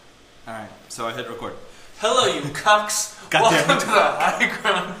Alright, so I hit record. Hello, you cucks! Welcome to the High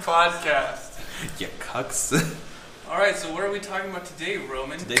Ground Podcast. You cucks. Alright, so what are we talking about today,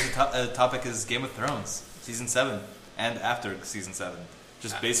 Roman? Today's topic is Game of Thrones, Season 7, and after Season 7.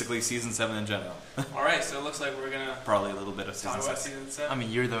 Just basically Season 7 in general. Alright, so it looks like we're gonna Probably a little bit of talk Season about 6. Season 7. I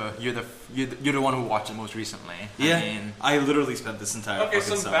mean, you're the one who watched it most recently. Yeah, I literally spent this entire Okay, fucking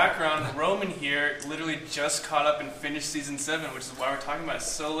some summer. background. Roman here literally just caught up and finished Season 7, which is why we're talking about it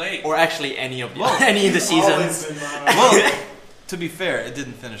so late. Or actually any of Well, any of the seasons. Well, to be fair, it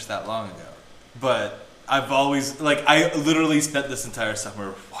didn't finish that long ago. But I've always, I literally spent this entire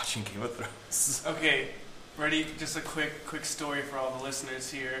summer watching Game of Thrones. Okay, ready? Just a quick story for all the listeners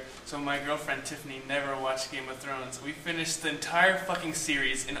here. So my girlfriend Tiffany never watched Game of Thrones. We finished the entire fucking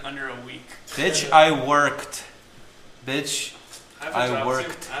series in under a week. Bitch, I worked. Bitch, I have a I job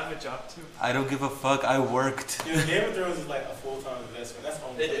worked. too. I have a job too. I don't give a fuck, I worked. You know, Game of Thrones is like a full-time investment. That's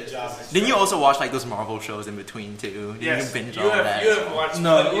almost like a job. Didn't you also watch like those Marvel shows in between too? Yes, You binge you all have, that. You have watched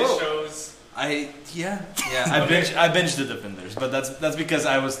No, plenty of well, shows. I Okay. binged The Defenders, but that's because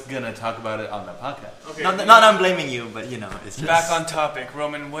I was gonna talk about it on the podcast. Okay. Not I'm blaming you, but you know, it's just Back on topic,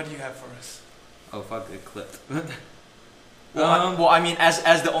 Roman. What do you have for us? Oh fuck, it clipped. Well, I mean, as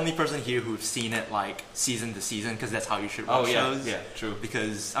the only person here who's seen it like season to season, because that's how you should watch shows. yeah, true.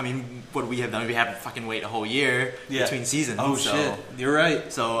 Because I mean, what we have done, we have to fucking wait a whole year between seasons. Oh so, shit, you're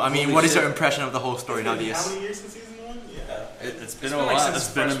right. So I mean, Holy what is shit. your impression of the whole story now? How many years since season 1? Yeah. It's been It's a been like while. since It's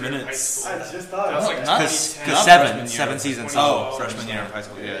been a freshman minute. high school. I just thought That was like Not- 2010. not seven freshman year. seasons. Oh, freshman year of high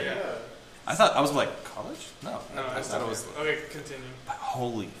school. Yeah. Yeah. I thought I was like college. No, No, I thought it was. Okay, continue.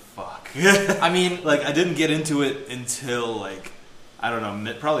 Holy fuck. I mean, I didn't get into it until I don't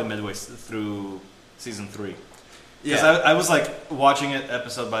know, probably midway through season 3. Because I was watching it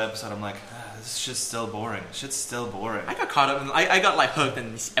episode by episode. I'm like, this shit's still boring. Shit's still boring. I got caught up. I got like hooked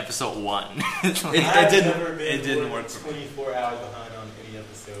in episode 1. It I've didn't- never been it didn't more work than for me. 24 hours behind on any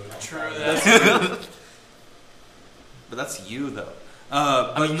episode. I'm True, sorry. that's But that's you though.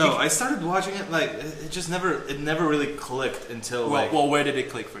 But mean, no, I started watching it it just never really clicked until well, where did it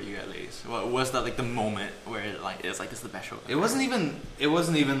click for you at least? What was that like the moment where it's like it's the best show? it wasn't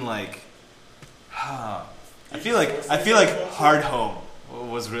even like. I feel like Hard Home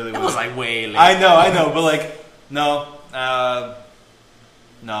was really. That was like way late. I know, but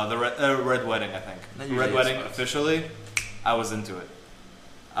no, the Red Wedding. I think That usually Red is Wedding first. officially. I was into it,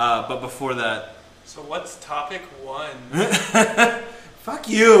 but before that, So what's topic 1? fuck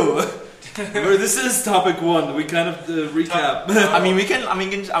you. This is topic 1. We kind of recap. I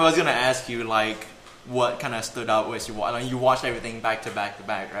mean, I was gonna ask you like what kind of stood out with you. You watched everything back to back,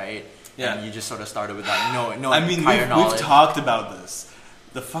 right? Yeah. And you just sort of started with like no. I mean, prior we've knowledge. talked about this.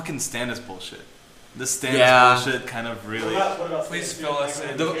 The fucking Stannis bullshit. The Stannis bullshit kind of really. What about Please Steve? fill us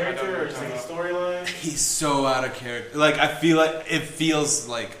Like, in. The I don't know character what or you're just talking the storyline? He's so out of character. I feel like it feels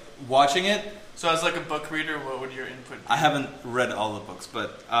like watching it. So as like a book reader, what would your input be? I haven't read all the books,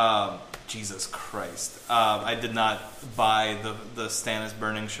 but Jesus Christ, I did not buy the Stannis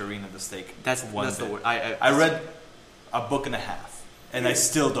burning Shireen at the stake. That's one the bit. word. I read a book and a half, and I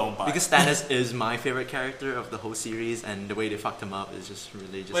still don't buy. Because it. Stannis is my favorite character of the whole series, and the way they fucked him up is just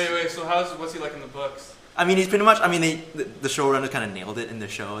really just. Wait, so what's he like in the books? I mean, he's pretty much. I mean, the showrunner kind of nailed it in the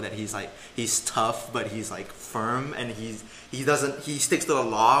show that he's tough, but he's like firm, and he sticks to the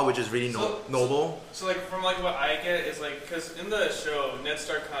law, which is really noble. So from what I get is because in the show Ned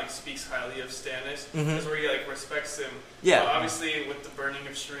Stark kind of speaks highly of Stannis, is where he respects him. Yeah. But obviously with the burning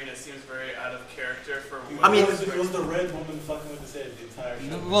of Shireen, it seems very out of character for. I mean- it was the red woman fucking with his head the entire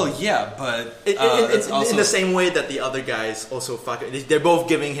show. Well, yeah, but It's also in the same way that the other guys also they're both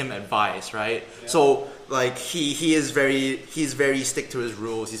giving him advice, right? Yeah. So he's very stick to his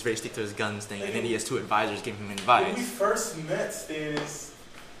rules, he's very stick to his guns thing, and then he has 2 advisors giving him When we advice. first met Stannis,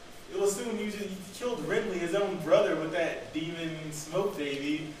 it was soon you killed Renly, his own brother, with that demon smoke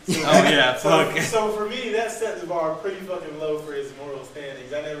baby. So, Oh, yeah, fuck. So for me, that set the bar pretty fucking low for his moral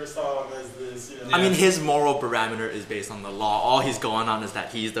standings. I never saw him as this, Yeah. I mean, his moral parameter is based on the law. All he's going on is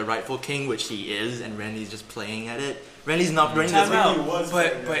that he's the rightful king, which he is, and Renly's just playing at it. Renly's not. Renly Time doesn't- out. He was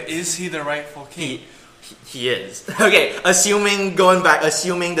But playing is he the rightful king? He is. Okay, assuming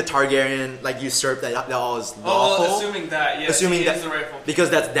the Targaryen usurped that all is lawful. Assuming that, yes, Assuming he that- is the rightful king. Because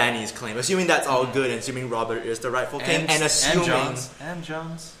that's Dany's claim. Assuming that's all good, and assuming Robert is the rightful king, and assuming and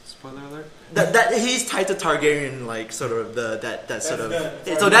Jones. Spoiler alert. that he's tied to Targaryen, sort of that sort of.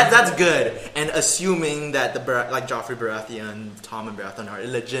 good. So that's good. And assuming that Joffrey Baratheon, Tom and Baratheon are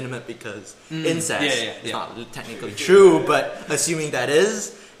illegitimate because incest. It's not technically true, but assuming that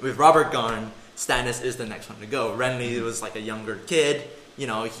is with Robert gone, Stannis is the next one to go. Renly was like a younger kid.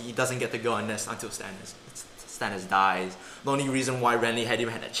 he doesn't get to go until Stannis dies. The only reason why Renly had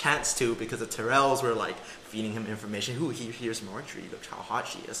even had a chance to, because the Tyrells were like feeding him information. Here's Marjorie, look how hot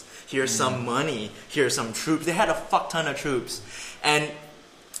she is. Here's some money. Here's some troops. They had a fuck ton of troops, and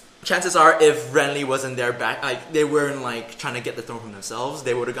chances are, if Renly wasn't there back, like they weren't like trying to get the throne from themselves,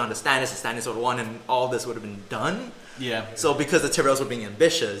 they would have gone to Stannis, and Stannis would have won, and all this would have been done. Yeah. So because the Tyrells were being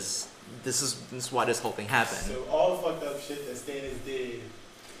ambitious, this is why this whole thing happened. So all the fucked up shit that Stannis did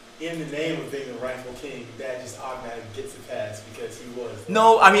in the name of being the rightful king, that just automatically gets a pass because he was.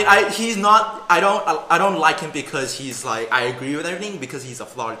 No, I mean, he's not. I don't like him because he's like. I agree with everything because he's a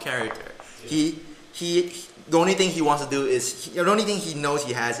flawed character. Yeah. He. The only thing he wants to do is the only thing he knows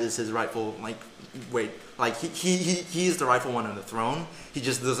he has is his rightful weight. Like he is the rightful one on the throne. He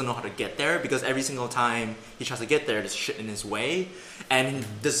just doesn't know how to get there because every single time he tries to get there, there's shit in his way. And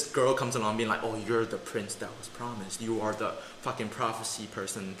this girl comes along being like, "Oh, you're the prince that was promised. You are the fucking prophecy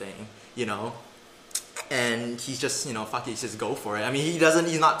person thing," And he's just, fuck it, just go for it. I mean,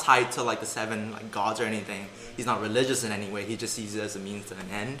 he's not tied to like the 7 like gods or anything. He's not religious in any way. He just sees it as a means to an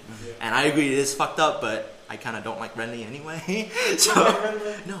end. Yeah. And I agree, it is fucked up, but I kind of don't like Renly anyway. So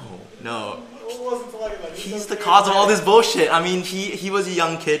no. What wasn't to like He's the cause of all this bullshit. I mean, he was a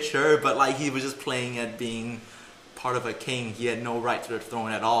young kid, sure, but like he was just playing at being part of a king. He had no right to the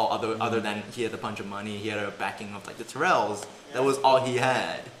throne at all, other than he had a bunch of money. He had a backing of like the Tyrells. That was all he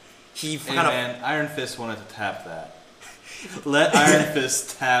had. Iron Fist wanted to tap that. Let Iron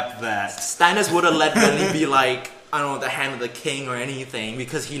Fist tap that. Stannis would have let Renly be like, I don't know, the hand of the king or anything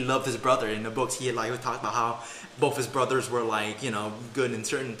because he loved his brother. In the books, he had talked about how both his brothers were good in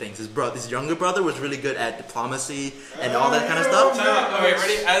certain things. His younger brother was really good at diplomacy and all that kind of stuff. Okay,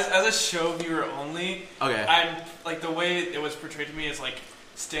 ready? As a show viewer only, okay. I'm like the way it was portrayed to me is like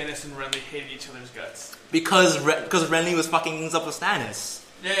Stannis and Renly hated each other's guts. Because Renly was fucking things up with Stannis.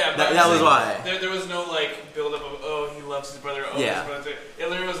 Yeah, that was why. There was no build up of he loves his brother. Yeah. His brother. It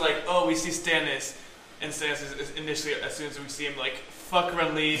literally was we see Stannis, and Stannis is initially as soon as we see him fuck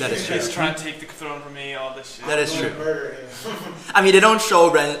Renly. That is He's true. trying to take the throne from me. All this shit. That is true. Murder him. I mean, they don't show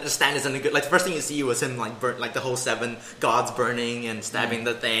Stannis in a good. The first thing you see was him burn the whole 7 gods burning and stabbing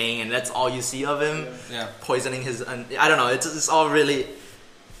the thing, and that's all you see of him. Yeah. Poisoning his. I don't know. It's all really.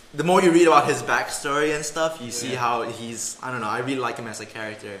 The more you read about his backstory and stuff, you see how he's. I don't know. I really like him as a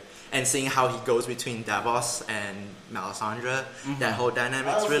character. And seeing how he goes between Davos and Melisandre, that whole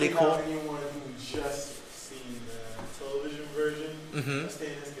dynamic's really cool. Anyone who just seen the television version of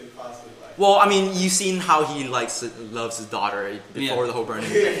Stannis could possibly like. Well, I mean, you've seen how he loves his daughter before the whole burning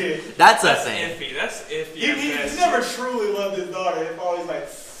thing. That's That's a thing. iffy. That's iffy. He never truly loved his daughter. It's always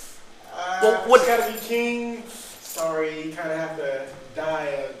what gotta be king. Sorry, you kind of have to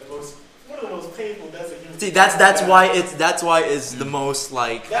die one of the most painful deaths of human. See, that's why it's the most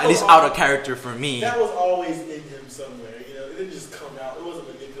at least out of character for me. That was always in him somewhere. It didn't just come out. It wasn't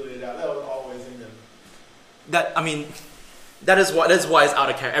manipulated out. That was always in him. That is why it's out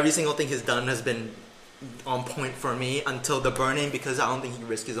of character. Every single thing he's done has been on point for me until the burning, because I don't think he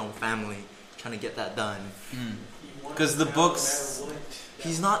risked his own family trying to get that done. Because the books,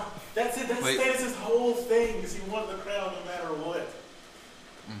 he's not. That's it. That's Stannis' whole thing. Is he wanted the crown no matter what.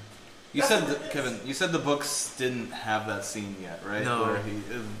 You said, Kevin, the books didn't have that scene yet, right? No. Where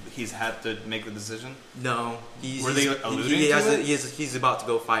he's had to make the decision? No. Were they alluding to it? He's about to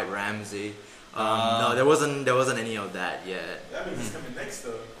go fight Ramsay. No, there wasn't any of that yet. That means he's coming next,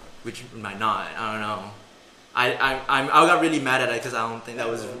 though. Which might not. I don't know. I got really mad at it because I don't think that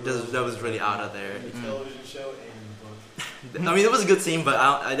was really out of there. The television show and the book. I mean, it was a good scene, but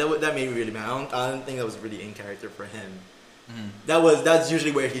that made me really mad. I don't think that was really in character for him. That's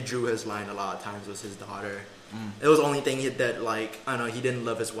usually where he drew his line a lot of times, was his daughter. It was the only thing that I don't know, he didn't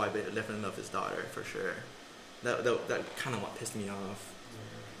love his wife, but he definitely loved his daughter for sure. That kind of what pissed me off.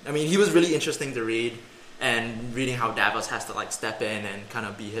 I mean, he was really interesting to read, and reading how Davos has to step in and kind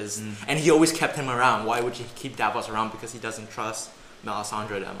of be his, and he always kept him around. Why would he keep Davos around? Because he doesn't trust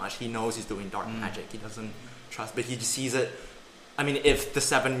Melisandre that much. He knows he's doing dark magic. He doesn't trust, but he just sees it. I mean, if the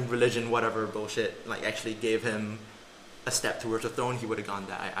 7 religion whatever bullshit actually gave him a step towards the throne, he would have gone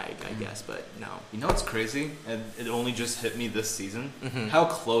that, I guess, but no. You know what's crazy? And it only just hit me this season. How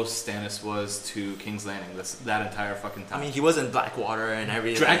close Stannis was to King's Landing that entire fucking time. I mean, he was in Blackwater and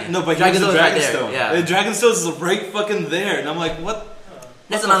everything. But he was in Dragonstone. Yeah. The Dragonstone is right fucking there, and I'm like, what?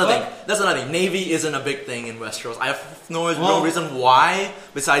 That's another thing. Navy isn't a big thing in Westeros. I have no reason why,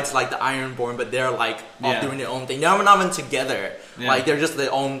 besides the Ironborn, but they're off doing their own thing. They're not even together. Yeah. They're just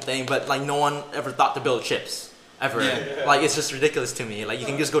their own thing, but no one ever thought to build ships. ever. Yeah. Like, it's just ridiculous to me. Like, you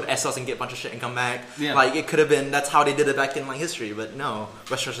can just go to Essos and get a bunch of shit and come back. Yeah. Like, it could have been, that's how they did it back in, like, history. But no,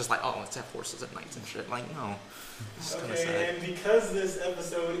 Westeros's just like, oh, let's have horses at night and shit. Like, no. It's kind of sad. Okay, and because this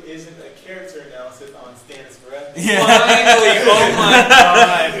episode isn't a character analysis on Stannis Baratheon, Finally! Oh my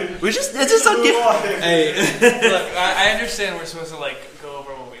god! It's just so different. Hey. Look, I understand we're supposed to like go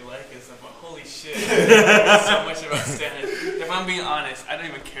over what we like and stuff, but holy shit, there's so much about Stannis. If I'm being honest, I don't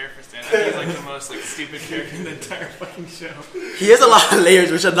even care for Stannis. I think he's like the most like stupid character in the entire fucking show. He has a lot of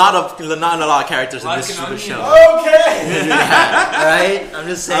layers, which are not a lot of characers in Like this an stupid onion. show. Okay! Alright? I'm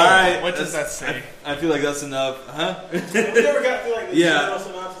just saying. All right. What does that say? I feel like that's enough, huh? We never got to like the Yeah. general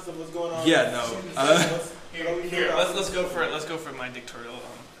synopsis of what's going on. Yeah, in no. season six. Here, What we here, hear let's go for my dictatorial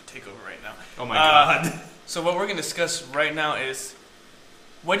takeover right now. Oh my god. So what we're gonna discuss right now is,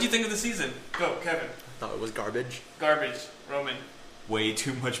 what do you think of the season? Go, Kevin. I thought it was garbage. Garbage. Roman. Way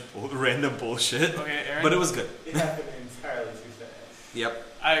too much random bullshit. Okay, Aaron. But it was good. It happened entirely too fast. Yep.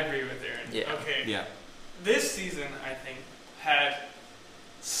 I agree with Aaron. Yeah. Okay. Yeah. This season, I think, had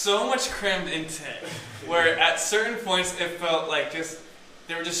so much crammed into it, where at certain points it felt like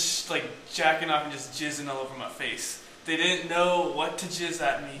they were just like jacking off and just jizzing all over my face. They didn't know what to jizz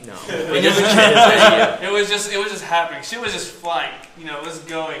at me. No. It It was just happening. Shit was just flying. You know, it was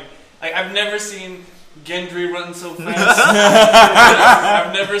going. Like I've never seen Gendry run so fast.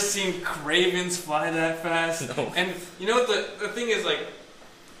 I've never seen Cravens fly that fast. No. And you know what the thing is, like,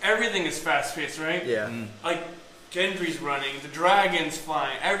 everything is fast paced, right? Yeah. Mm. Like Gendry's running, the dragon's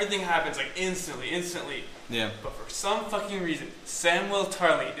flying, everything happens like instantly. Yeah. But for some fucking reason, Samuel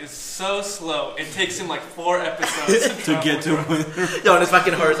Tarly is so slow. It takes him like 4 episodes To get to Yo, and it's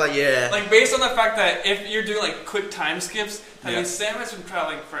fucking hard. It's like, yeah. like based on the fact that if you're doing like quick time skips, I Yeah. mean Sam has been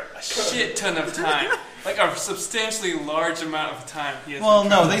traveling for a shit ton of time, like a substantially large amount of time. He has Well, been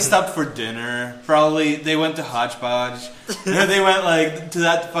no, traveling. they stopped for dinner. Probably they went to Hodgepodge. They went like to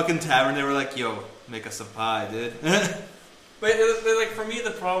that fucking tavern. They were like, "Yo, make us a pie, dude." But like for me,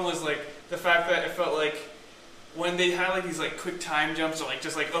 the problem was like the fact that it felt like when they had like these like quick time jumps, or like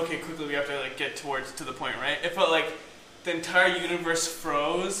just like okay, quickly we have to like get to the point, right? It felt like the entire universe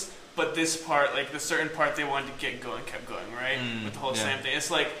froze, but this part, like the certain part they wanted to get going, kept going, right? With the whole yeah. Sam thing. It's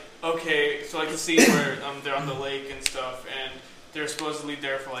like okay, so like the scene where they're on the lake and stuff, and they're supposedly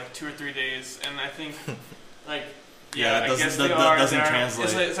there for like 2 or 3 days, and I think like Yeah, it I doesn't- guess that- they that are. doesn't they are.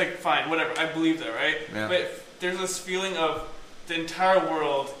 translate. It's like fine, whatever. I believe that, right? Yeah. But there's this feeling of the entire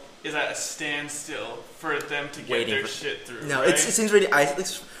world is at a standstill for them to get Waiting their for- shit through. No, right? it seems really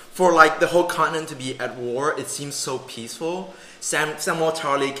for like the whole continent to be at war. It seems so peaceful. Samuel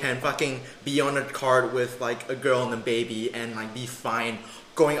Tarly can fucking be on a cart with like a girl and a baby and like be fine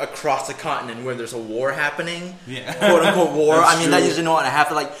going across the continent where there's a war happening. Yeah. Quote unquote war. That's I mean, that true. usually not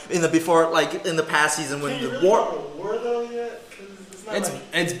happen like in the past season when Can you the really war. call it a war though yet? 'Cause it's not like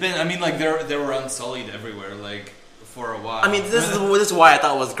It's been. I mean, like they were unsullied everywhere, like for a while. I mean, this is why I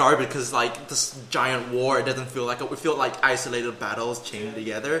thought it was garbage because like this giant war, it doesn't feel like it feel like isolated battles chained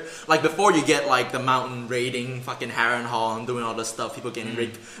together. Like before, you get like the mountain raiding, fucking Harrenhal and doing all this stuff. People getting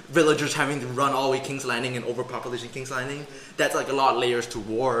raped, villagers having to run all the way King's Landing and overpopulation King's Landing. That's like a lot of layers to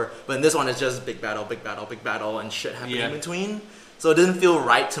war. But in this one, it's just big battle, and shit happening Yeah. in between. So it didn't feel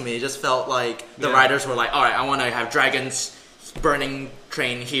right to me. It just felt like the Yeah. writers were like, all right, I want to have dragons burning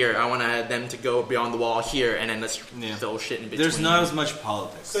train here. I want them to go beyond the wall here, and then let's Yeah. throw shit in between. there's not as much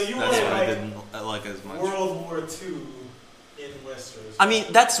politics. So you That's wanted, why I like, didn't like as much. World War II in Westeros. I mean,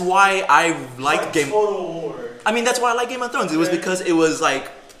 that's why I like like Game. total war. I mean, that's why I like Game of Thrones. It was Okay. because it was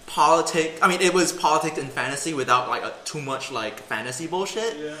like politics. I mean, it was politics and fantasy without like too much like fantasy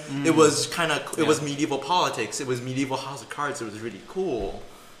bullshit. Yeah. It was kind of it Yeah. was medieval politics. It was medieval House of Cards. It was really cool.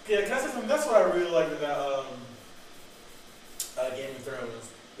 Yeah, can I say something? That's what I really like about Game of Thrones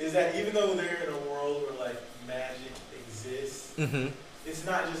is that even though they're in a world where like magic exists, Mm-hmm. it's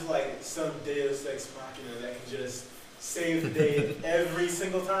not just like some Deus Ex Machina that can just save the day every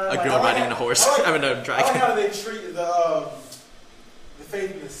single time. A Like, girl I like riding how- on a horse. I like, I mean, a I like dragon. how they treat the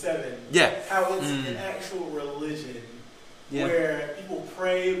Faith in the Seven. Yeah. How it's an actual religion. Yeah. Where people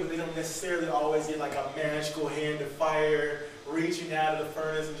pray, but they don't necessarily always get like a magical hand of fire reaching out of the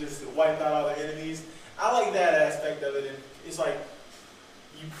furnace and just wipe out all the enemies. I like that aspect of it, and it's like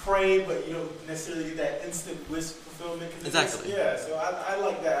you pray, but you don't necessarily get that instant wish fulfillment. 'cause it's Exactly. just- yeah, so I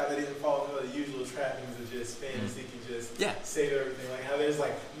like that how they didn't fall into the usual trappings of just fantasy can just Yeah. save everything. Like how there's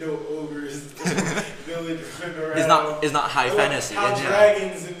like no ogres, village running around. It's not high Like, fantasy. How It's-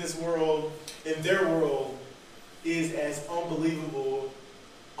 dragons in this world, in their world, is as unbelievable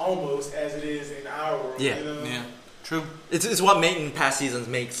almost as it is in our world. Yeah. You know? Yeah. True. It's what made in past seasons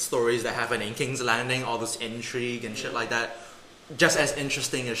make stories that happen in King's Landing, all this intrigue and shit like that, just as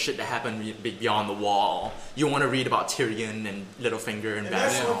interesting as shit that happened beyond the wall. You want to read about Tyrion and Littlefinger and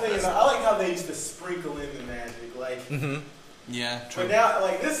that's Battle. one thing. I like how they used to sprinkle in the magic, like. Mm-hmm. Yeah, true. But now,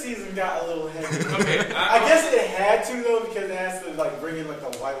 like this season got a little heavy. Okay, I guess it had to though because it has to like bring in like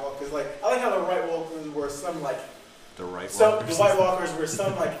the White Walkers. Like I like how the White Walkers were some like The right some Walkers. the White Walkers were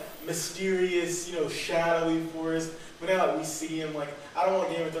some like mysterious, shadowy force. But now like we see him like I don't want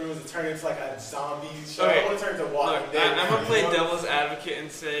Game of Thrones to turn into like a zombie show. Okay. I want to turn into Walking Look, Dead. I'm gonna play devil's advocate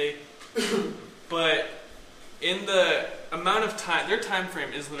and say, but in the amount of time, their time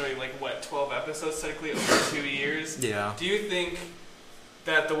frame is literally like what 12 episodes, technically over 2 years. Yeah. Do you think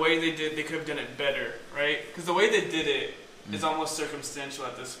that the way they could have done it better, right? Because the way they did it is almost circumstantial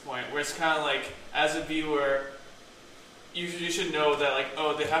at this point, where it's kind of like, as a viewer, you should know that like,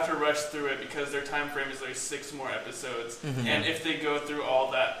 oh, they have to rush through it because their time frame is like 6 more episodes, Mhm. and if they go through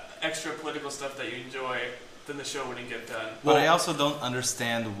all that extra political stuff that you enjoy, then the show wouldn't get done. But I also don't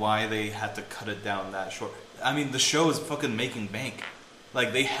understand why they had to cut it down that short. I mean, the show is fucking making bank.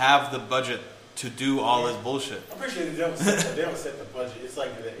 Like, they have the budget to do all this bullshit. I'm pretty sure they don't set the budget. It's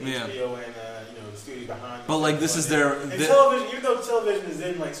like the HBO and the studios behind. But like, this is their... And television, even though television is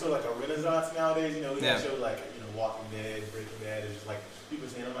in like sort of like a renaissance nowadays, we Yeah. got shows like Walking Dead, Breaking Bad. It's just like people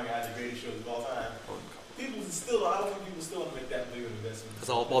saying, "Oh my God, the greatest shows of all time." People still, I don't think people still want to make that big of an investment. Because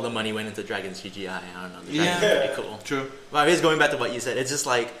all the money went into Dragon CGI. I don't know. The Yeah. Dragon's pretty cool. True. But I guess going back to what you said, it's just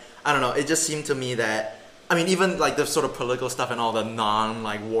like, I don't know, it just seemed to me that, I mean, even like the sort of political stuff and all the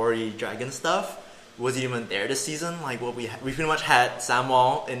non-war-y dragon stuff wasn't even there this season. Like, what we pretty much had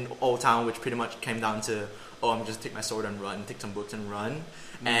Samwell in Old Town, which pretty much came down to, oh, I'm just take my sword and run, take some books and run.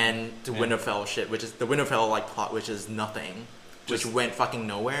 And the Winterfell shit, which is the Winterfell like plot, which is nothing, which went fucking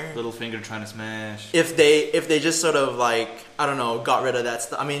nowhere. Littlefinger trying to smash. If they just sort of like, I don't know, got rid of that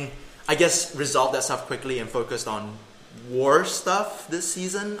stuff. I mean, I guess resolved that stuff quickly and focused on war stuff this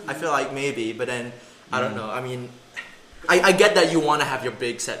season. I feel like maybe, but then I don't know. I mean, I get that you want to have your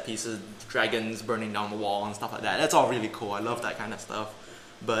big set pieces, dragons burning down the wall and stuff like that. That's all really cool. I love that kind of stuff.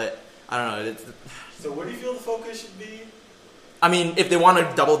 But I don't know. So where do you feel the focus should be? I mean, if they want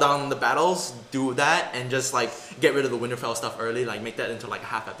to double down on the battles, do that and just like get rid of the Winterfell stuff early, like make that into like a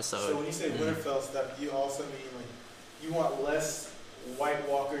half episode. So when you say Winterfell stuff, you also mean like you want less White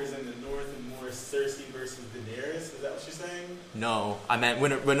Walkers in the north and more Cersei versus Daenerys? Is that what you're saying? No, I meant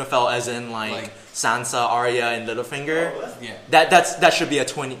Winterfell as in like Sansa, Arya, and Littlefinger. Oh, that's, Yeah. That should be a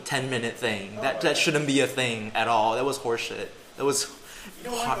 10-minute thing. That shouldn't be a thing at all. That was horseshit. That was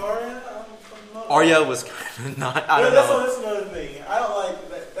you don't like Arya? Arya was kind of not. I don't know. That's another thing. I don't like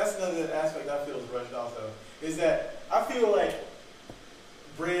that. That's another aspect I feel is rushed. Also, is that I feel like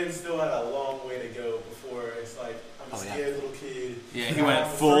Bran still had a long way to go before it's like I'm a scared little kid. Yeah, he went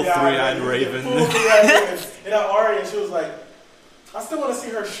full three-eyed raven. Full three-eyed raven. And now Arya, she was like, I still want to see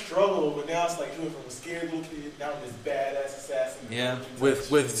her struggle, but now it's like she went from a scared little kid down to this badass assassin. Yeah.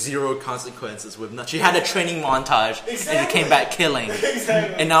 With zero consequences. She had a training montage and she Exactly. came back killing.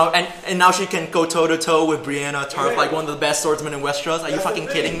 Exactly. And now she can go toe to toe with Brienne of Tarth, like one of the best swordsmen in Westeros. Are you That's the fucking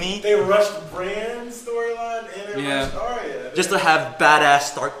thing. kidding me? They rushed Bran's storyline and they rushed Arya. Just to have badass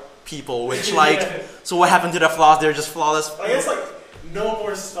Stark people, which like, so what happened to their flaws? They're just flawless. I guess like no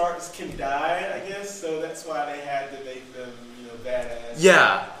more Starks can die. I guess so. That's why they had to make them, badass.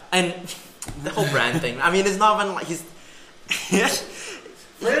 Yeah, and the whole brand thing. I mean, it's not even like he's.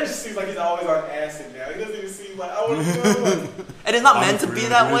 Bran just seems like he's always on acid now. He doesn't even seem like I want to go. And it's not meant to be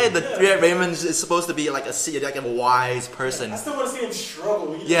that way. The Three-Eyed Raven is supposed to be like a wise person. I still want to see him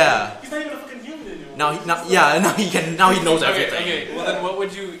struggle. Yeah. He's not even a fucking human anymore. Now he knows everything. Okay. Well, then what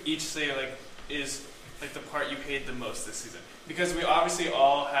would you each say like is like the part you hated the most this season? Because we obviously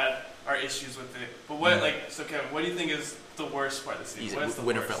all had our issues with it. But what so Kevin, what do you think is the worst part of the season? What is the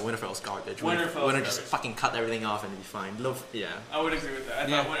worst? Winterfell's garbage. Winterfell's Winter just garbage. fucking cut everything off and it'd be fine. I would agree with that.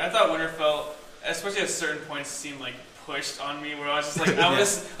 I thought Winterfell, especially at certain points, seemed like pushed on me. Where I was just like,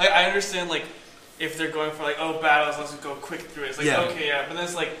 I understand like if they're going for like battles, let's just go quick through it. It's like but then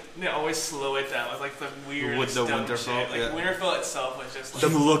it's like they always slow it down with like the weird With the dumb Winterfell, shit. Like Winterfell itself was just like, They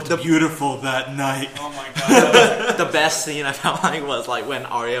looked beautiful that night. oh my god. The best scene I felt like was like when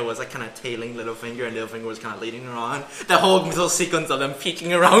Arya was like kind of tailing Littlefinger and Littlefinger was kind of leading her on. The whole little sequence of them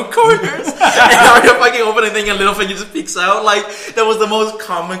peeking around corners and Arya fucking opening thing and Littlefinger just peeks out. Like that was the most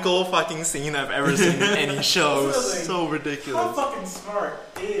comical fucking scene I've ever seen in any show. Really? So How ridiculous. fucking smart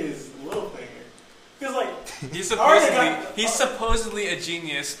is Littlefinger? Because like He's Arya supposedly a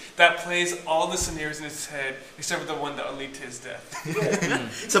genius that plays all the scenarios in his head except for the one that will lead to his death.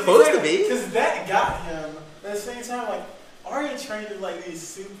 Supposed to be. Because that got him. At the same time, like, Arya trained in like these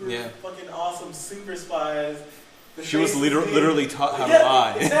super fucking awesome super spies. She was literally taught how to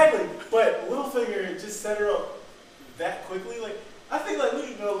lie. Exactly. But Littlefinger just set her up that quickly. Like, I think like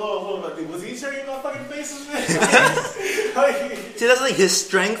we know a little about this. Was he turning my fucking faces? See, that's like his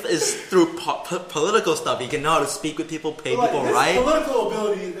strength is through political stuff. He can know how to speak with people, pay people right. His political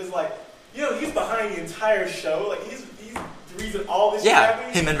ability is like, he's behind the entire show. Like he's the reason all this shit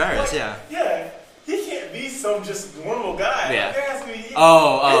happening. Him and Varys, like, yeah. He can't be some just normal guy. Yeah. Like, there has to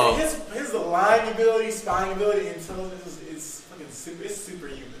be, his lying ability, spying ability, intelligence is fucking super. It's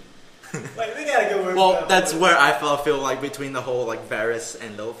superhuman. Like they gotta go. Well, that's where I feel like between the whole like Varys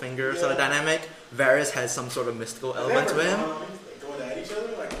and Littlefinger sort of dynamic, Varys has some sort of mystical element to him. Going at each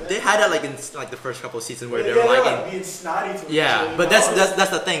other like that. They had that like in like the first couple of seasons where they were like being snotty to each other. But that's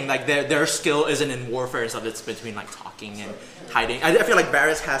the thing. Like their skill isn't in warfare and stuff. It's between like talking and hiding. I feel like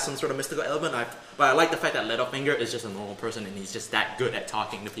Varys has some sort of mystical element. But I like the fact that Littlefinger is just a normal person and he's just that good at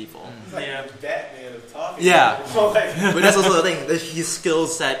talking to people. He's like Batman of talking. Yeah. But that's also the thing. His skill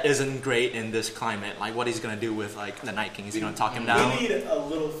set isn't great in this climate. Like what he's gonna do with like the Night King? Is he gonna talk him down? We need a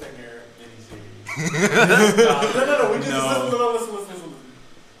Littlefinger miniseries. No. We just listen.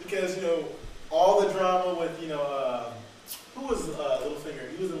 Because all the drama with who was Littlefinger?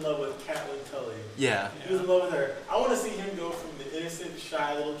 He was in love with Catelyn Tully. Yeah. He was in love with her. I want to see him go from the innocent,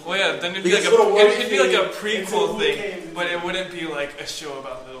 shy little kid. Well, yeah, then it'd be like a prequel thing, but it wouldn't be like a show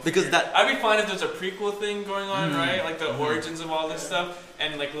about Littlefinger. Because I'd be fine if there's a prequel thing going on, right? Like the origins of all this stuff,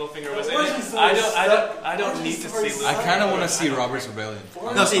 and like Littlefinger was in it. I don't need to see Littlefinger. I kind of want to see Robert's Rebellion.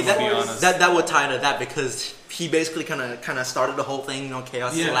 No, see that would tie into that because he basically kind of started the whole thing,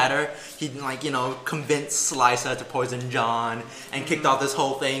 Chaos Ladder. He convinced Lysa to poison Jon and kicked off this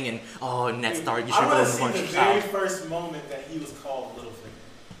whole thing, and Ned Stark, you should go and punch the very first moment that he was called Littlefinger.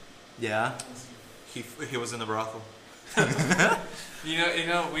 Yeah. He was in the brothel.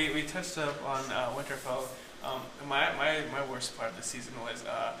 We touched up on Winterfell. My worst part of the season was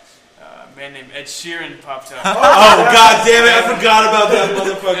a man named Ed Sheeran popped up. Oh god damn it! I forgot about that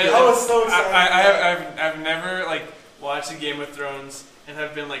motherfucker. I was so excited. I've never watched a Game of Thrones and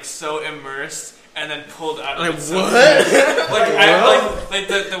have been so immersed and then pulled out of it. What?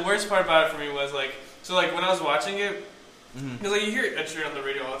 The worst part about it for me was when I was watching it, because you hear Ed Sheeran on the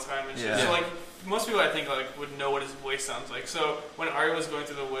radio all the time and shit. Yeah. So most people I think would know what his voice sounds like. So when Arya was going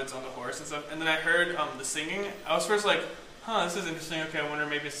through the woods on the horse and stuff, and then I heard the singing, I was first this is interesting. Okay, I wonder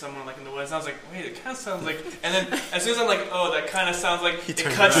maybe it's someone in the woods. And I was like, wait, it kind of sounds like. And then as soon as I'm like, oh, that kind of sounds like. It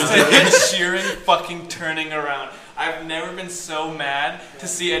cuts to Ed Sheeran fucking turning around. I've never been so mad to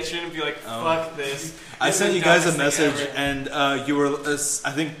see Ed Sheeran be like, fuck this. I sent you guys a message, and you were.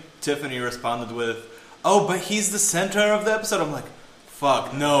 I think Tiffany responded with, "Oh, but he's the center of the episode." I'm like,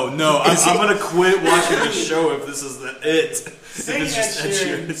 fuck, no, I'm gonna quit watching the show if this is it. Seeing Ed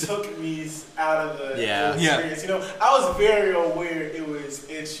Sheeran took me out of the experience. Yeah. I was very aware it was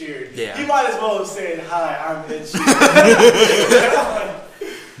Ed Sheeran. Yeah. He might as well have said, "Hi, I'm Ed Sheeran."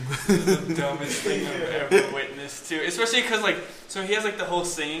 This is the dumbest thing I've ever witnessed too. Especially because so he has the whole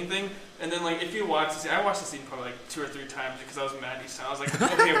singing thing, and then if you watch the scene, I watched the scene probably 2 or 3 times because I was mad each time. I was like,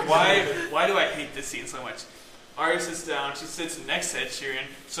 okay, why do I hate this scene so much? Arya sits down, she sits next to Ed Sheeran,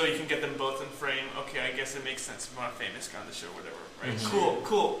 so you can get them both in frame. Okay, I guess it makes sense if I'm a famous guy on the show or whatever, right? Mm-hmm.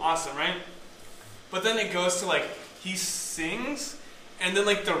 Cool, awesome, right? But then it goes to he sings, and then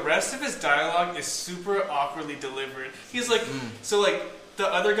the rest of his dialogue is super awkwardly delivered. He's the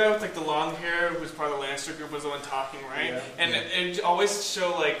other guy with the long hair, who was part of the Lannister group, was the one talking, right? Yeah. And it always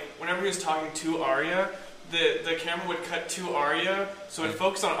show whenever he was talking to Arya, the camera would cut to Arya, so it'd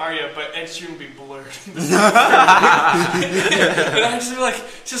focus on Arya, but Ed Sheeran would be blurred. And I'd just be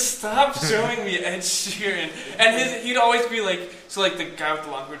just stop showing me Ed Sheeran. And he'd always be the guy with the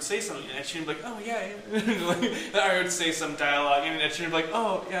long hair would say something, and Ed Sheeran would be oh yeah. Then Arya would say some dialogue, and Ed Sheeran would be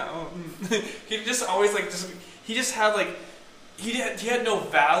oh yeah, He'd just always he just had he had no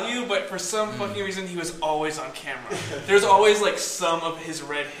value, but for some fucking reason he was always on camera. There's always some of his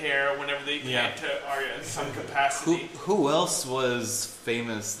red hair whenever they get to Arya in some capacity. Who else was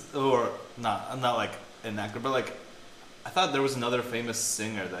famous, or not an actor, but I thought there was another famous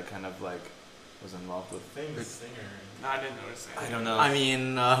singer that kind of was involved with famous singer. No, I didn't notice that. I don't know. I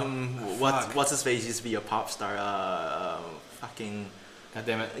mean, what's his face used to be a pop star. Fucking. God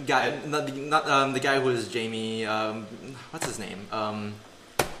damn it! Guy, not the guy who was Jamie. What's his name?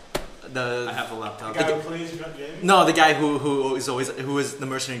 I have a laptop. The guy who plays Jamie? No, the guy who is the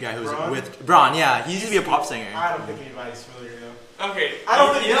mercenary guy who's Braun? with Braun. Yeah, he used to be a pop singer. I don't think anybody's familiar though. Okay. I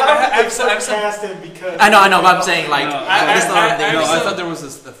don't think they cast him because. I know, but I'm saying like. No, that's not what they- No, I so- thought there was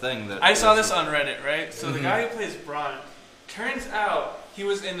a thing that I saw this on Reddit, right? So the guy who plays Braun, turns out he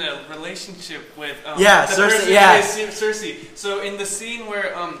was in a relationship with Yeah, the Cersei, person who yeah. plays Cersei. So in the scene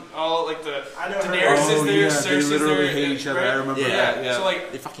where all like the I know her. Daenerys is there, yeah, Cersei's they literally there, hate each other. right? I remember Yeah. that. Yeah. So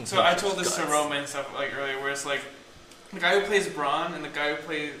like, They fucking. so hate I each told this to other's guts. Roman and stuff like earlier, where it's like the guy who plays Braun and the guy who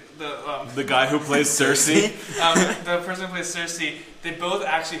plays the guy who plays Cersei. the person who plays Cersei, they both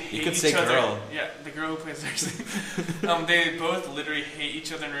actually hate could each say other. girl. Yeah, the girl who plays Cersei. They both literally hate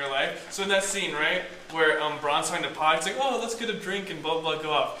each other in real life. So in that scene, right, where Braun's talking to Pod, it's like, oh, let's get a drink and blah blah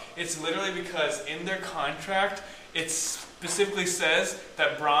go off. It's literally because in their contract, it specifically says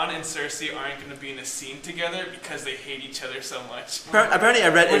that Braun and Cersei aren't going to be in a scene together because they hate each other so much. Apparently, I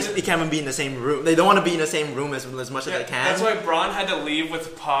read Which they can't be in the same room. They don't want to be in the same room as much as Yeah, they can. that's why Braun had to leave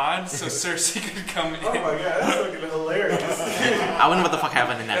with Pod so Cersei could come in. Oh my god, that's fucking hilarious. I wonder what the fuck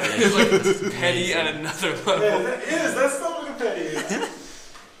happened in that It's relationship. like petty at another level. Yeah, that is. That's so fucking petty.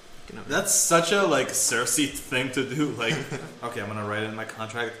 That's such a like Cersei thing to do. Like, okay, I'm gonna write it in my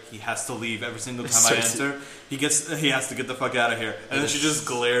contract. He has to leave every single time I Cersei. enter. He has to get the fuck out of here. And then she just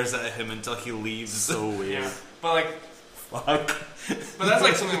glares at him until he leaves. So weird. Yeah, but like, Fuck. but that's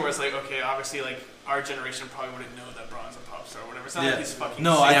like something where it's like, okay, obviously, like our generation probably wouldn't know that Braun's a pop star or whatever. It's not like he's fucking.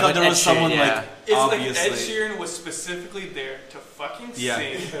 No, sing. I Yeah, thought but there was Ed Sheeran, someone yeah. like It's obviously. like Ed Sheeran was specifically there to fucking Yeah.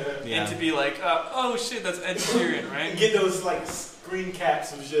 sing Yeah. and to be like, oh shit, that's Ed Sheeran, right? And get those like screen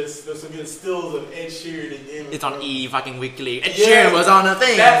caps of just those some good stills of Ed Sheeran and It's on E fucking weekly. Ed Yeah. Sheeran was on a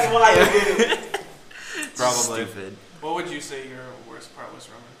thing. That's why I did it. Probably. Stupid. What would you say your worst part was,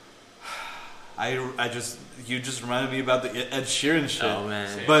 Roman? You just reminded me about the Ed Sheeran shit. Oh man.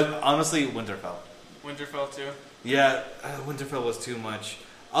 Same. But honestly, Winterfell. Winterfell too. Yeah, Winterfell was too much.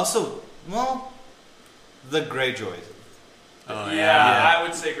 Also, well, the Greyjoys. Oh Yeah, I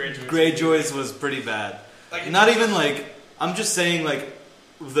would say Greyjoy. Greyjoys was pretty bad. Like, Not even like I'm just saying like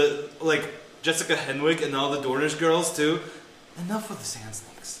Jessica Henwick and all the Dornish girls too. Enough with the Sand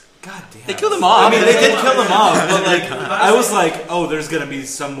Snakes. God damn. They killed them off. I mean, they did kill them off, but like God. I was like, oh, there's gonna be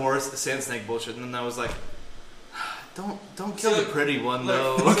some more Sand Snake bullshit, and then I was like, don't kill So, the pretty one Like,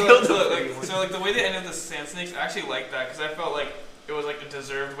 though. so the way they ended the Sand Snakes, I actually like that because I felt like it was like a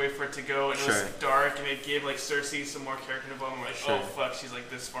deserved way for it to go, and it Sure. was dark, and it gave like Cersei some more character development. Like, Sure. oh fuck, she's like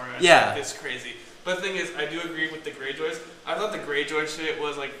this far out, Yeah. like, this crazy. But the thing is, I do agree with the Greyjoys. I thought the Greyjoy shit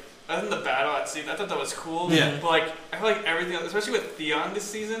was like, other than the battle at sea, I thought that was cool. Yeah. But like, I feel like everything, especially with Theon this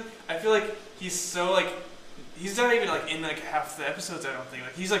season, I feel like he's so like. He's not even like in like half the episodes. I don't think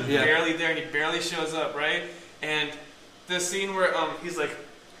like he's like Yeah. barely there, and he barely shows up, right? And the scene where he's like,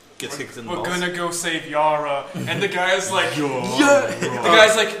 Gets kicked in the we're balls. gonna go save Yara, and the guy's like, Yeah. the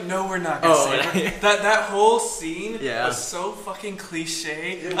guy's like, no, we're not gonna Oh, save her. That whole scene Yeah. was so fucking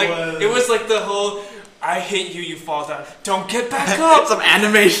cliche. It Like was. it was like the whole, I hate you, you fall down, don't get back up. Some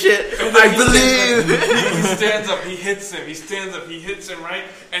anime shit. And then I he believe. He stands up, he hits him, he stands up, he hits him, right?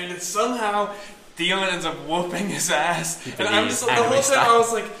 And then somehow Theon ends up whooping his ass. And I'm just the Anime whole time style. I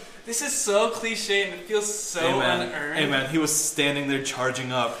was like, this is so cliche and it feels so unearned. Hey man, he was standing there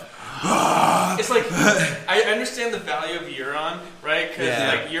charging up. It's like I understand the value of Euron, right? Because Yeah.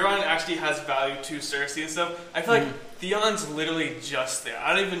 like Euron actually has value to Cersei and stuff. I feel like Theon's literally just there.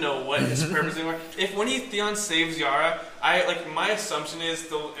 I don't even know what his purpose anymore. If when Theon saves Yara, my assumption is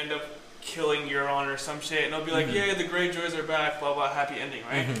they'll end up killing Euron or some shit, and they'll be like, yeah, the Greyjoys are back, blah blah, happy ending,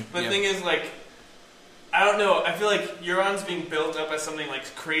 right? But Yeah. the thing is, like, I don't know. I feel like Euron's being built up as something like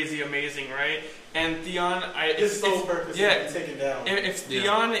crazy amazing, right? And Theon, His sole purpose yeah. is to take it down. If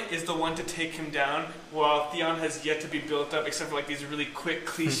Theon is the one to take him down, while Theon has yet to be built up, except for like these really quick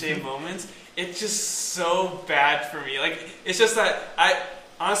cliche moments, it's just so bad for me. Like it's just that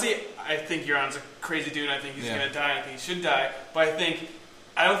I think Euron's a crazy dude. And I think he's gonna die. And I think he should die. But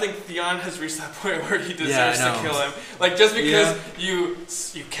I don't think Theon has reached that point where he deserves I to know. kill him. Like just because you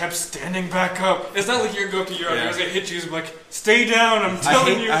kept standing back up, it's not like you're going to go up to Euron. Yeah. Euron's gonna hit you. He's like, stay down. I'm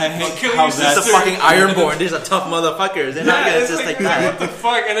telling you, I I'll hate kill how you. that's It's the sister." fucking Ironborn. These are tough motherfuckers. They're not gonna it's just like, like that. what the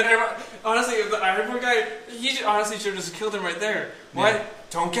fuck? And then everyone, honestly, if the Ironborn guy, honestly should have just killed him right there. Why? Yeah.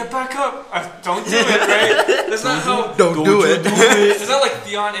 Don't get back up. Don't do it, right? That's not how. Don't do it. It's not like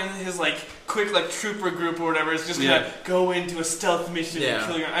Theon and his like quick like trooper group or whatever is just gonna Yeah. go into a stealth mission Yeah. and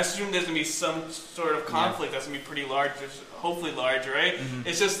kill you. I assume there's gonna be some sort of conflict that's gonna be pretty large, hopefully large, right?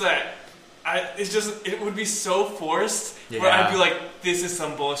 It's just that it would be so forced. Yeah. Where I'd be like, this is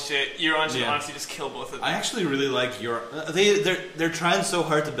some bullshit. Euron should Yeah. honestly just kill both of them. I actually really like Euron. They're trying so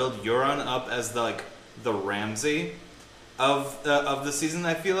hard to build Euron up as the Ramsay of the season.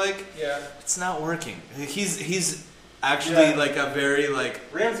 I feel like Yeah. it's not working. He's actually like a very like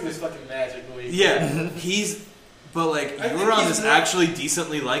Ramsey was fucking magic. But like I think Euron he's is more- actually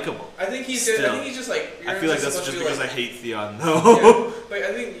decently likable. I think he's Still. just like. I Euron's feel like that's supposed just to be, because I like, hate Theon though. Like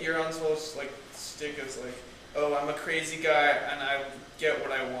I think Euron's whole like stick is like, oh, I'm a crazy guy and I get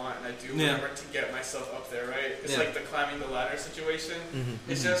what I want and I do whatever to get myself up there, right? It's Yeah. like the climbing the ladder situation. Mm-hmm.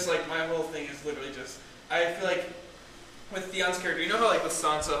 It's just like my whole thing is literally just I feel like with Theon's character, you know how like with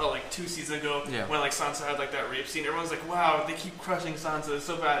Sansa, how like 2 seasons ago Yeah. when like Sansa had like that rape scene, everyone's like, wow, they keep crushing Sansa, it's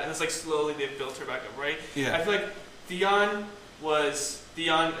so bad, and it's like slowly they've built her back up, right? Yeah. I feel like Theon was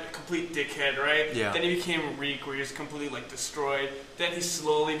a complete dickhead, right? Yeah. Then he became Reek, where he was completely like destroyed. Then he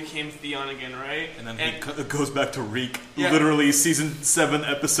slowly became Theon again, right? And then he goes back to Reek. Yeah. Literally season 7,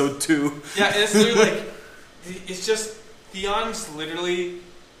 episode 2. Yeah, and it's literally like it's just Theon's literally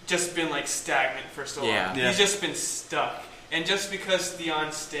just been like stagnant for so long. Yeah. He's just been stuck. And just because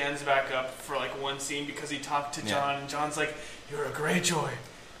Theon stands back up for like one scene because he talked to Jon, and Jon's like, "You're a Greyjoy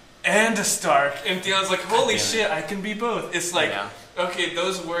and a Stark," and Theon's like, "Holy shit, I can be both." It's like, okay,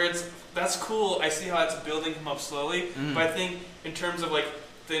 those words, that's cool. I see how it's building him up slowly, but I think in terms of like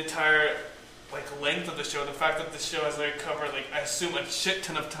the entire like length of the show, the fact that the show has like covered like I assume a shit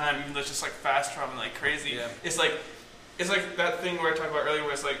ton of time, even though it's just like fast traveling like crazy. Yeah. It's like that thing where I talked about earlier,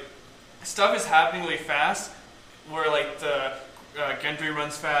 where it's like stuff is happening really fast, where like the Gendry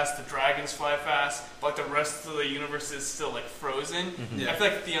runs fast, the dragons fly fast, but like the rest of the universe is still like frozen. Yeah. I feel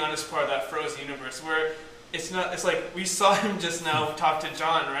like Theon is part of that frozen universe where it's like we saw him just now talk to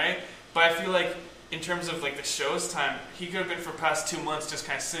Jon, right? But I feel like in terms of like the show's time, he could have been for past 2 months just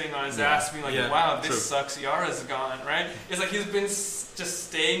kind of sitting on his ass being like, wow, this sucks, Yara's gone, right? It's like he's been just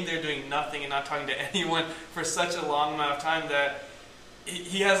staying there doing nothing and not talking to anyone for such a long amount of time that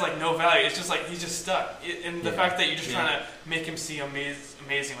he has like no value. It's just like he's just stuck. And the fact that you're just trying to make him see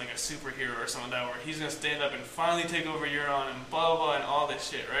amazing like a superhero or something like that, where he's gonna stand up and finally take over Euron and blah blah blah and all this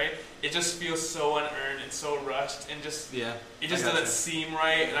shit, right? It just feels so unearned and so rushed and just it just doesn't seem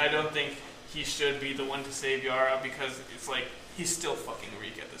right. And I don't think he should be the one to save Yara because it's like he's still fucking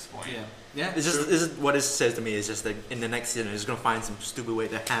Reek at this point. Yeah. It's just what it says to me is just that in the next season he's gonna find some stupid way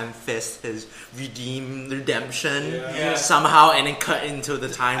to ham fist his redemption somehow and then cut into the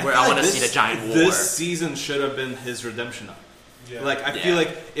time where I want to see the giant war. This season should have been his redemption arc. Yeah. Like I feel like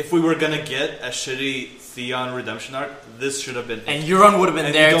if we were gonna get a shitty Theon redemption arc, this should have been And Euron would have been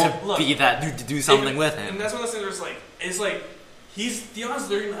And there you to don't- be that dude to do something with him. And that's one of those things where it's like Theon's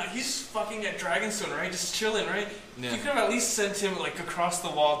literally not, he's fucking at Dragonstone, right? Just chilling, right? Yeah. You could have at least sent him like across the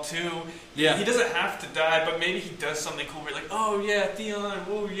wall too. Yeah. He doesn't have to die, but maybe he does something cool where you're like, oh yeah, Theon,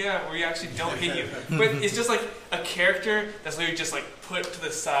 oh yeah, where we actually don't hate you. But it's just like a character that's literally just like put to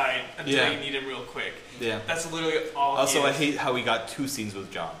the side until you need him real quick. Yeah. That's literally all. Also, he I is. hate how we got 2 scenes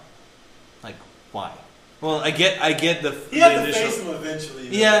with Jon. Like, why? Well, I get the He had to initial. face him eventually.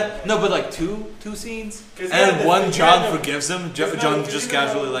 though. Yeah, no, but like two scenes, 'Cause he had and the- one he Jon had the- forgives him. it's not- Jon it's just not-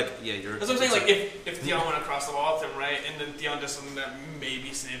 casually like, yeah, you're. That's what I'm saying. Like, if Theon went across the wall with him, right, and then Theon does something that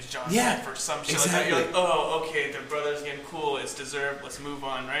maybe saves Jon's Yeah, life or some shit like that, you're exactly. like, oh, okay, their brother's getting cool. It's deserved. Let's move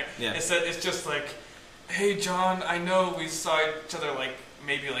on, right? Yeah. Instead, it's just like, hey, Jon, I know we saw each other like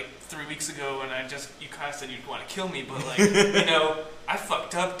maybe like 3 weeks ago, and you kind of said you'd want to kill me, but like, you know, I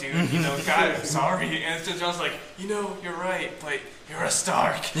fucked up, dude. You know, God, I'm sorry. And it's just Jon's like, you know, you're right, but you're a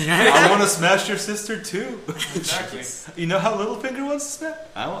Stark. I want to smash your sister too. Exactly. You know how Littlefinger wants to smash?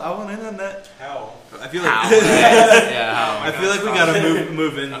 I want in on that. How? I feel like. I feel like we gotta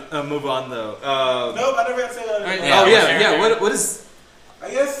move on though. Nope, I never had to say that. Right, Oh yeah. yeah. What is?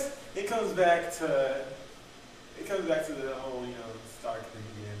 I guess it comes back to the whole, Stark thing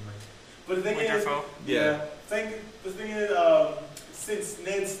again. Like, but the thing is, Winterfell. the thing is, since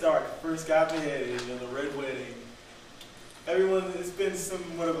Ned Stark first got beheaded, the Red Wedding, it's been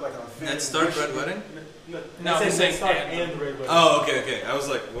somewhat of like a Ned Stark Red Wedding? No, I'm he's saying saying Stark and and the Red Wedding. Oh, okay. I was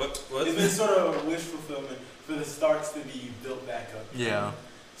like, what? It's been sort of a wish fulfillment for the Starks to be built back up. Yeah.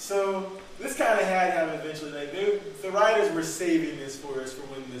 So this kind of had to happen eventually. Like the writers were saving this for us for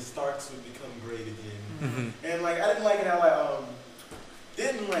when the Starks would become great again. Mm-hmm. And like I didn't like how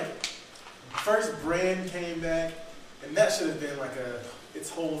first Bran came back, and that should have been like its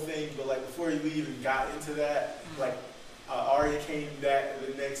whole thing. But like before we even got into that, like Arya came back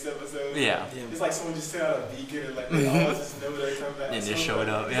in the next episode. Yeah. It's like someone just sent out a beacon and like they all just know they're coming back. And So, just showed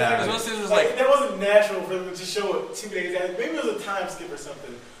up. Exactly. Yeah. Most of it was Like, that wasn't natural for them to show it 2 days after. Maybe it was a time skip or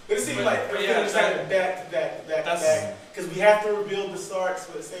something. But it seemed But- like but everything yeah, just that- happened back to back to back to that's- back. Because we have to rebuild the Starks,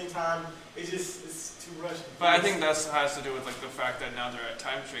 but at the same time, it's too rushed. But I think that has to do with like the fact that now they're at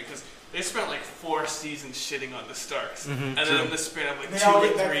time tree because they spent like 4 seasons shitting on the Starks, and then in the span of like And they 2 all or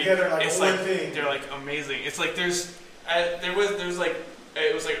get back 3, together like it's one like thing. they're like amazing. It's like there's like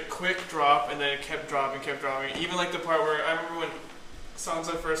it was like a quick drop and then it kept dropping. Even like the part where I remember when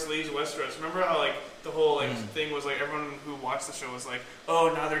Sansa first leaves Westeros. Remember how like the whole like thing was like everyone who watched the show was like,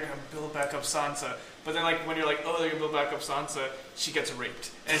 oh, now they're gonna build back up Sansa. But then like when you're like, oh, they're gonna build back up Sansa, she gets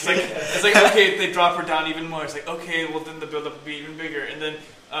raped, and it's like okay, they drop her down even more. It's like okay, well then the build up will be even bigger, and then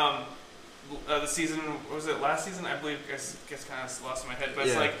the season, what was it, last season? I believe, gets kind of lost in my head, but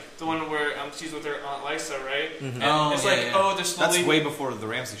it's like the one where she's with her Aunt Lysa, right? Mm-hmm. And it's like, oh, they're slowly. That's way before the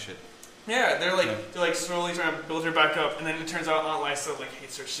Ramsay shit. Yeah, they're like slowly trying to build her back up, and then it turns out Aunt Lysa like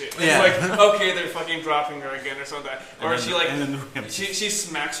hates her shit. And Yeah. it's like, okay, they're fucking dropping her again or something. Or And she then- like and then the Ramsay. she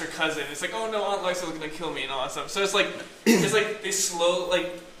smacks her cousin. It's like, oh no, Aunt Lysa's gonna kill me and all that stuff. So it's like they slow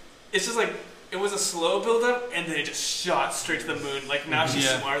it's just like it was a slow build up, and then it just shot straight to the moon. Like now she's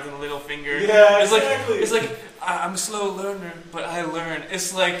Yeah. smarter than Littlefinger. Yeah, it's exactly. It's like I'm a slow learner, but I learn.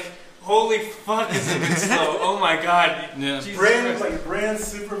 It's like holy fuck, is it been slow? Oh my god. Yeah. Jesus Bran's Christ. like Bran's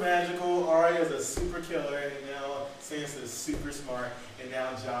super magical, Arya's a super killer, and now Sansa's super smart, and now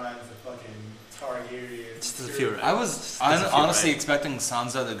Jon's a fucking Targaryen. Just a few, right? I was Just a few, honestly right? expecting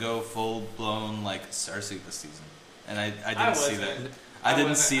Sansa to go full blown like Cersei this season, and I didn't see that. wasn't. I didn't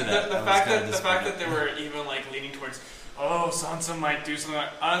wasn't. see that. The I was fact kinda that the fact disappointed. that they were even like leaning towards, oh, Sansa might do something.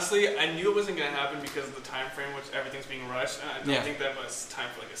 Honestly, I knew it wasn't gonna happen because of the time frame, which everything's being rushed. And I don't Yeah. think that was time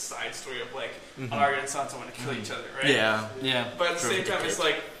for like a side story of like Mhm. Arya and Sansa want to kill each other, right? Yeah. Yeah, But at the true. same time, it's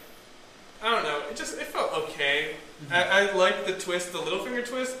like I don't know. It felt okay. I liked the twist, the Littlefinger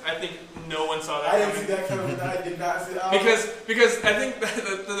twist. I think no one saw that I didn't coming. see that coming. I did not see that. Because I think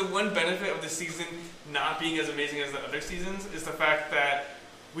that the one benefit of the season not being as amazing as the other seasons is the fact that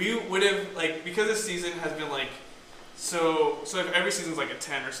we would have like because this season has been like so if every season's like a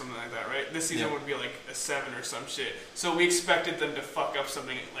 10 or something like that, right? This season Yeah. would be like a 7 or some shit. So we expected them to fuck up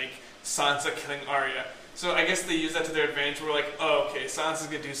something like Sansa killing Arya. So I guess they use that to their advantage. We're like, oh, okay, Sansa's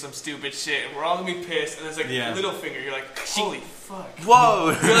gonna do some stupid shit, and we're all gonna be pissed. And it's like Yeah. Littlefinger. You're like, holy fuck.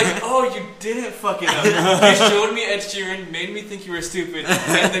 Whoa! You're like, oh, you didn't fuck it up. You showed me Ed Sheeran, made me think you were stupid,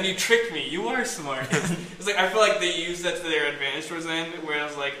 and then you tricked me. You are smart. It's like I feel like they used that to their advantage towards the end, where I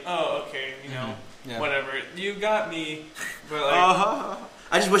was like, oh, okay, you know, Yeah. whatever, you got me. But like,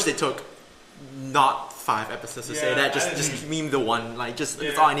 I just wish they took not 5 episodes to say Yeah, that. I Just didn't- meme the one. Like, just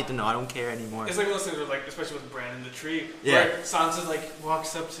that's Yeah. all I need to know. I don't care anymore. it's like one of those things where, like, especially with Bran in the tree, Yeah. where Sansa like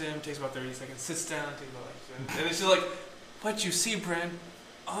walks up to him, takes about 30 seconds, sits down, takes about like, and it's just like, what you see, Bran?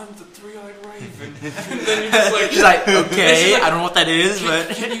 I'm the 3-eyed raven. And then you're just like, She's like, okay, she's like, I don't know what that is, but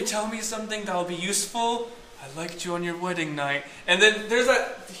Can you tell me something that'll be useful? I liked you on your wedding night. And then there's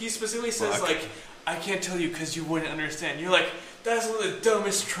that, he specifically says, Fuck. like, I can't tell you because you wouldn't understand. You're like, that's one of the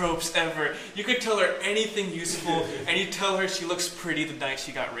dumbest tropes ever. You could tell her anything useful, and you tell her she looks pretty the night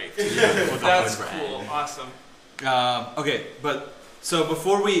she got raped. That's cool. Awesome. Okay, but so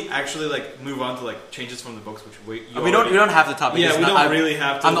before we actually like move on to like changes from the books, which we we don't have the topic. Yeah, It's we not- don't I'm- really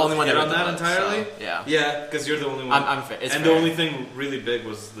have to. I'm the only one hit that on read the that book, entirely. so, yeah. Yeah, because you're the only one. I'm fair. It's and fair. the only thing really big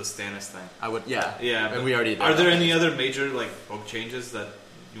was the Stannis thing. I would, yeah. Yeah, And but we already did Are there that. any other major like book changes that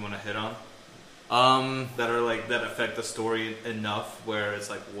you want to hit on that are like that affect the story enough where it's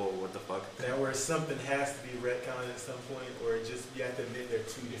like, whoa, what the fuck? That where something has to be retconned at some point, or just you have to admit they're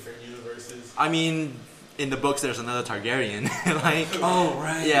 2 different universes. I mean, in the books, there's another Targaryen. like, Oh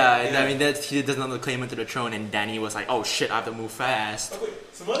right. yeah, I mean, he does not claim to the throne, and Dany was like, oh shit, I have to move fast. Okay,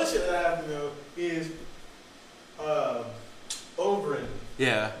 some other shit that I have to know is Oberyn.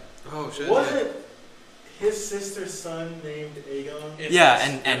 Yeah. Oh shit. Wasn't his sister's son named Aegon? Yeah,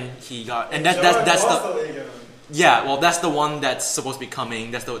 and he got, and that's Jon the, also Aegon. yeah, well, that's the one that's supposed to be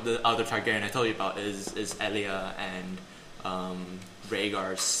coming. That's the other Targaryen I told you about is Elia and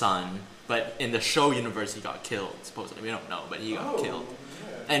Rhaegar's son. But in the show universe, he got killed. Supposedly, we don't know, but he got killed.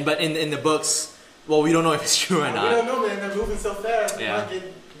 Yeah. But in the books, well, we don't know if it's true or We not. don't know, man. They're moving so fast. We Yeah. might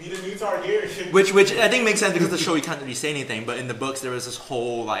meet a new Targaryen. Which I think makes sense because the show you can't really say anything. But in the books, there was this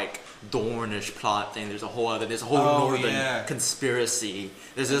whole like Dornish plot thing. There's a whole northern conspiracy.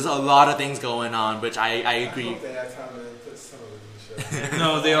 There's a lot of things going on, which I agree. I hope they have time to put some of it in the show.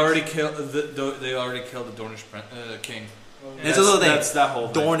 No, they already killed the Dornish king. And it's also the thing. That's that whole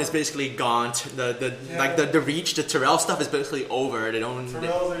thing. Dorne is basically gone. The Reach, the Tyrell stuff is basically over. They don't.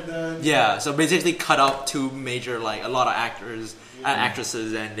 Tyrells are done. Yeah, so basically cut out two major, like a lot of actors and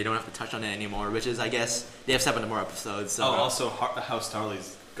actresses, and they don't have to touch on it anymore. Which is, I guess, they have 7 more episodes. So. Oh, also House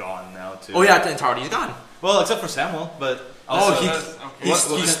Tarly's gone now too. Oh yeah, and Tarly's gone. Well, except for Samuel, but Oh, also,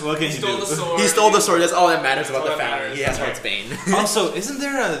 he what can he stole do? the sword. He stole the sword. That's all that matters about That's the all that family. matters. He has Heartsbane. Also, isn't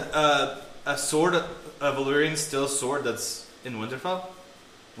there a sword, a Valyrian steel sword that's in Winterfell?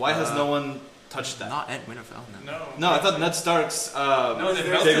 Why has no one touched that? Not at Winterfell. No. No, I thought Ned Stark's. No, they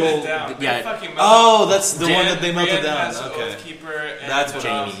big melted old- it down. Yeah. They fucking melted Oh, that's the Jan- one that they melted Brienne down. has Okay. Oathkeeper and That's what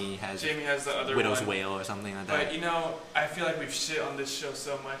Jamie has Jamie has the other Widow's one. Wail or something like that. But you know, I feel like we've shit on this show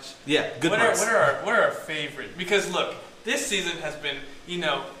so much. Yeah, good what parts. are our favorite? Because look, this season has been,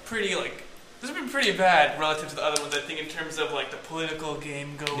 pretty like. This has been pretty bad relative to the other ones, I think, in terms of like the political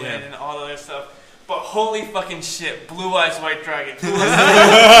game going Yeah. and all the other stuff. But holy fucking shit, Blue Eyes White Dragon.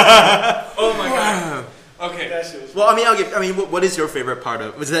 Oh my god. Okay. That shit was. Well, what is your favorite part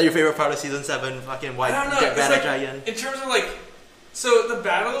of? Was that your favorite part of season 7? Fucking White I don't know. It's Battle like, Dragon. in terms of like, so the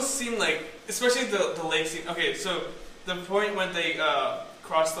battles seem like, especially the lake scene. Okay, so the point when they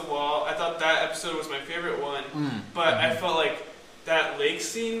crossed the wall, I thought that episode was my favorite one. But I felt like that lake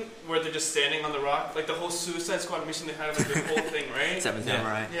scene where they're just standing on the rock, like the whole Suicide Squad mission they had, like the whole thing, right? Seven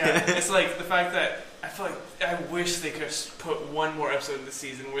Samurai. Yeah, it's like the fact that I feel like I wish they could have put one more episode in the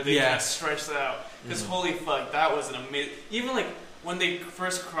season where they kind of stretched that out. Because holy fuck, that was an amazing. Even like when they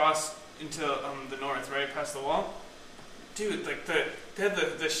first crossed into the north, right past the wall, dude, like they had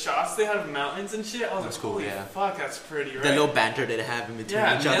the shots they had of mountains and shit. I was That's like, cool, holy yeah. fuck, that's pretty, right? The little banter they have in between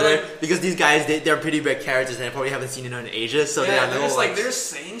Yeah, each and other. like- because these guys, they're pretty big characters and I probably haven't seen it in ages. So yeah, they they're are just like they're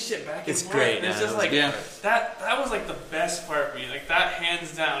saying shit back and It's forth. great, And it's yeah, just that like was that was like the best part for me. Like that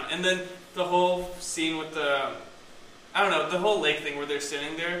hands down. And then the whole scene with the the whole lake thing where they're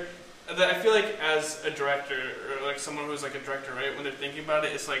standing there. That I feel like as a director or like someone who's like a director, right? When they're thinking about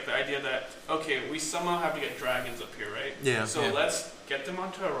it, it's like the idea that okay, we somehow have to get dragons up here, right? Yeah. So let's get them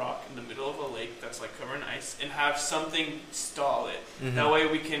onto a rock in the middle of a lake that's like covered in ice and have something stall it. Mhm. That way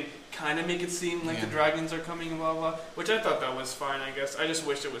we can kind of make it seem like the dragons are coming and blah blah. Which I thought that was fine, I guess. I just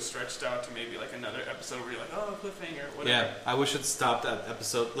wish it was stretched out to maybe like another episode where you're like, oh, cliffhanger, whatever. Yeah, I wish it stopped at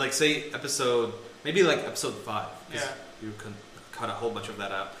episode, like say maybe like episode 5. 'cause Yeah. You can cut a whole bunch of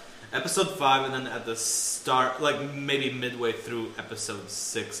that out. Episode 5, and then at the start, like maybe midway through episode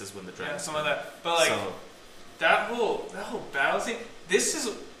 6 is when the dragon. Yeah, some of that. But like So, that whole battle scene.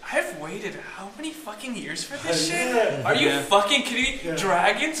 I've waited how many fucking years for this shit? Yeah. Are you Yeah. fucking kidding me? Yeah.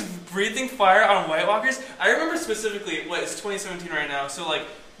 Dragons breathing fire on White Walkers? I remember specifically, it's 2017 right now, so like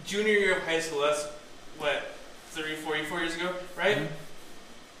junior year of high school, that's 4 years ago, right? Mhm.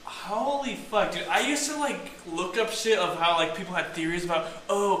 Holy fuck, dude. I used to like look up shit of how like people had theories about,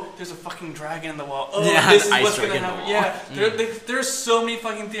 oh, there's a fucking dragon in the wall. Oh, Yeah, this the is ice what's gonna dragon in the happen. wall. Yeah, there's so many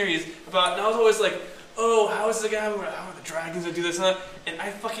fucking theories about, and I was always like, oh, how is it gonna happen? How are the dragons gonna do this and that? And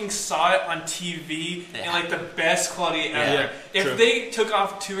I fucking saw it on TV in like the best quality ever. Yeah, if true. they took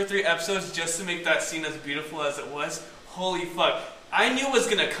off 2 or 3 episodes just to make that scene as beautiful as it was, holy fuck. I knew it was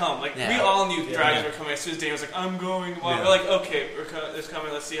gonna come. Like we Yeah. all knew dragons Yeah. were coming. As soon as Daniel was like, "I'm going," well, Yeah. we're like, "Okay, it's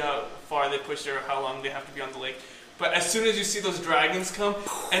coming. Let's see how far they push it or how long they have to be on the lake." But as soon as you see those dragons come,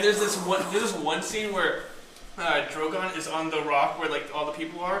 and there's this one scene where Drogon is on the rock where like all the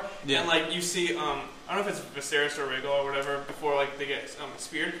people are, and like you see I don't know if it's Viserys or Rhaegal or whatever before like they get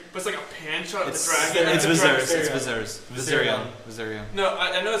speared, but it's like a pan shot of the dragon. It's and the dragon- Viserys. It's Viserys. Viserion. Viserion. No,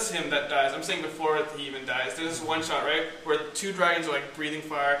 I know it's him that dies. I'm saying before he even dies. There's this one shot, right, where 2 dragons are like breathing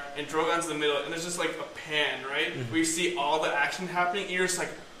fire, and Drogon's in the middle, and there's just like a pan, right, where you see all the action happening, and you're just like,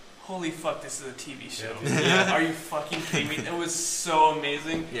 holy fuck, this is a TV show. Yeah. Are you fucking kidding me? It was so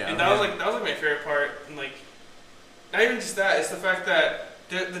amazing. Yeah. And that was like my favorite part. And like, not even just that, it's the fact that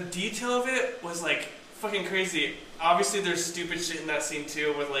the detail of it was like fucking crazy. Obviously, there's stupid shit in that scene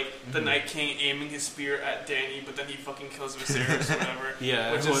too, with like the Night King aiming his spear at Dany, but then he fucking kills Viserys or whatever.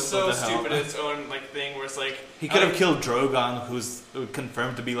 Yeah, which what- is so what the hell? stupid in its own like thing, where it's like He could have killed Drogon, who's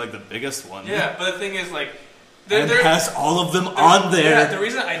confirmed to be like the biggest one. Yeah, but the thing is like, And has all of them on there. Yeah, the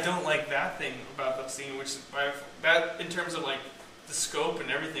reason I don't like that thing about the scene, which that in terms of like the scope and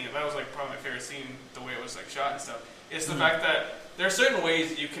everything, that was like probably my favorite scene, the way it was like shot and stuff, is the fact that there are certain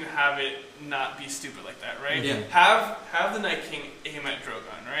ways you can have it not be stupid like that, right? Yeah. Have the Night King aim at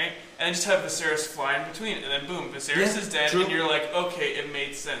Drogon, right? And then just have Viserys fly in between, and then boom, Viserys is dead, true. and you're like, okay, it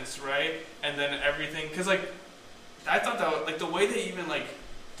made sense, right? And then everything, because like, I thought that was, like the way they even like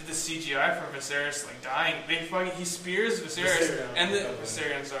did the CGI for Viserys like dying, he spears Viserys, Viserion. and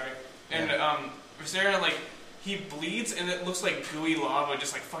Viserion, sorry, and Viserion like he bleeds and it looks like gooey lava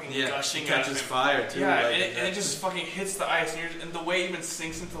just like fucking gushing he out of catches him. fire too. Yeah, like, and it just fucking hits the ice, and the way it even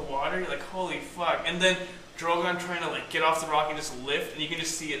sinks into the water, you're like, holy fuck. And then Drogon trying to like get off the rock and just lift, and you can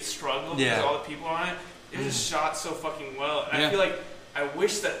just see it struggle because all the people are on it. It was just shot so fucking well. And I feel like I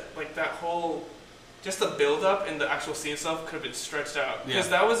wish that like that whole just the build up and the actual scene itself could have been stretched out, because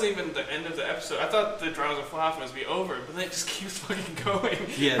that was even the end of the episode. I thought the Dragons of Flash was be over, but then it just keeps fucking going.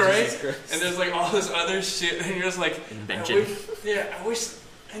 Yeah, right. Jesus Christ. And there's like all this other shit, and you're just like, Invention. I wish,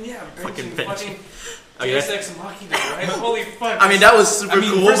 and Fucking Benjen, fucking. Okay. Deus Ex Machina, right? Holy fuck! I mean, that was super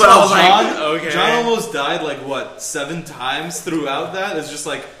cool, first but of I all, was like, okay. John almost died like what 7 times throughout that. It's just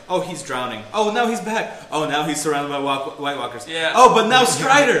like, oh, he's drowning. Oh, now he's back. Oh, now he's surrounded by White Walkers. Yeah. Oh, but now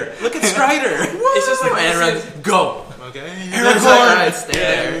Strider. Look at Strider. It's just like Aaron, go. Okay. Aragorn. Alright, stay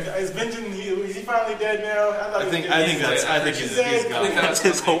there. Is Benjen, is he finally dead now? I think he's gone. That's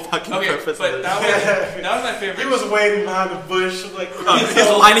his whole fucking purpose. But of that was my favorite. He was waiting behind the bush, like he's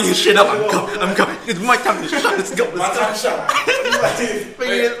lining his shit up. I'm coming. It's my time to shine. Let's go. my time Let's go. shine.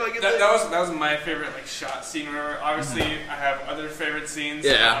 That was my favorite like shot scene. Remember, obviously, I have other favorite scenes.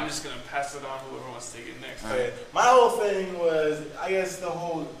 Yeah. I'm just gonna pass it on whoever wants to take it next. Okay. My whole thing was, I guess the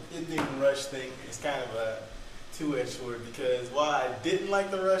whole ending rush thing is kind of a two-edged sword, because while I didn't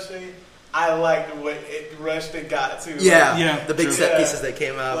like the rushing, I liked what it rushed and got to. Yeah, the big true. set pieces that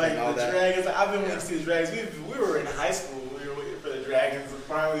came out Like and all the that. dragons. I've been waiting to see the dragons. We were in high school. We were waiting for the dragons to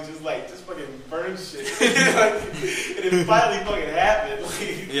finally just fucking burn shit. And it finally fucking happened.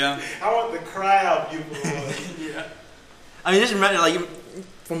 Like, Yeah. I want to cry how beautiful it was. Yeah. I mean, just remember, like,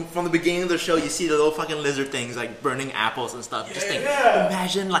 from the beginning of the show, you see the little fucking lizard things, like, burning apples and stuff. Just think,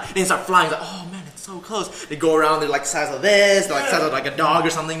 imagine, like, they start flying, like, oh, man, it's so close. They go around, they're, like, the size of this, they're, like, the size of, like, a dog or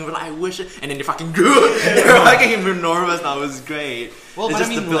something, but I wish it, and then they fucking grew. They're fucking enormous, that was great. Well, It's but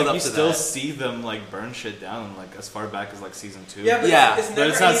just I the mean, build like, up you to still that. see them like burn shit down, like as far back as like season 2. Yeah, but Yeah. it's But never.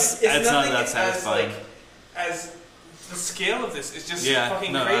 it's not- It's it's not nothing that as satisfying. like as the scale of this is just Yeah,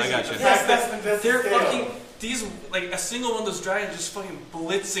 fucking no, I crazy. got you. The Yes, fact that's that the they're scale. fucking these like a single one of those dragons just fucking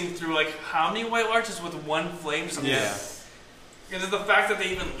blitzing through like how many White Walkers with one flame? Yeah. Because the fact that they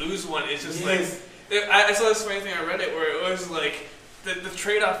even lose one is just Yes. like I saw this funny thing on Reddit where it was like. The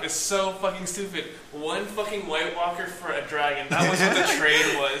trade-off is so fucking stupid. One fucking White Walker for a dragon. That was what the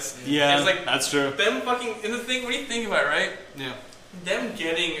trade was. Yeah, it's like that's true. them fucking. And the thing, when you think about it, right? Yeah. Them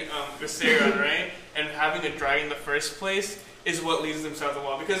getting Viserion, right, and having a dragon in the first place is what leads them south of the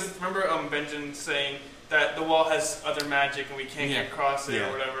wall. Because remember, Benjen saying that the wall has other magic and we can't get across it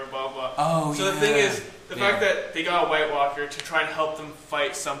or whatever, blah blah. Oh, so the thing is, the fact that they got a White Walker to try and help them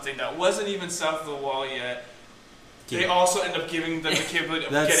fight something that wasn't even south of the wall yet. They also end up giving them the capability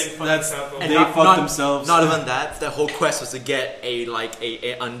of getting fucking south of the They wall. fucked themselves. Not even that. The whole quest was to get a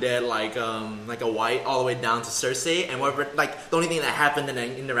undead like a white all the way down to Cersei, and whatever. Like the only thing that happened in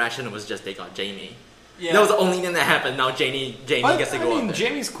the interaction was just they got Jaime. Yeah. That was the only thing that happened. Now Jaime gets to go up there.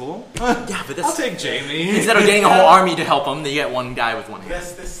 Jamie's cool. Yeah, but that's I'll take Jamie. instead of getting a whole army to help them, they get one guy with one hand.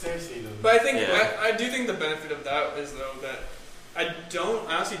 That's Cersei, though. But I think Yeah. I do think the benefit of that is though that I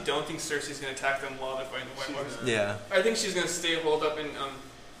honestly don't think Cersei's gonna attack them while they're fighting the White Walkers. Yeah. I think she's gonna stay holed up in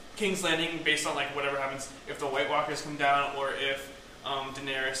King's Landing based on like whatever happens if the White Walkers come down or if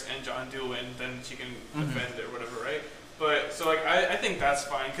Daenerys and Jon do win, then she can defend or whatever, right? But so like I think that's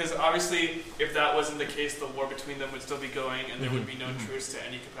fine because obviously if that wasn't the case, the war between them would still be going and there would be no truce to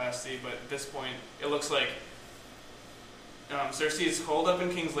any capacity. But at this point, it looks like Cersei is holed up in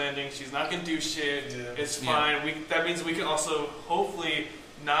King's Landing. She's not gonna do shit. Yeah. It's fine. That means we can also hopefully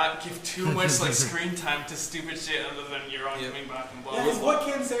not give too much like screen time to stupid shit other than Euron coming back and blah Yeah, blah 'cause blah. what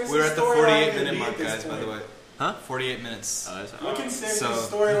can Cersei's We're at the storyline 48-minute even be mark, at this guys. By the point? way. Huh? 48 minutes. What can Cersei's So-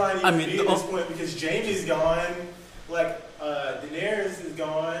 storyline even I mean, be at this point? Because Jaime's gone, like Daenerys is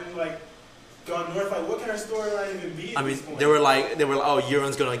gone, like gone north. Like, what can her storyline even be? At I mean, this point? they were like, oh,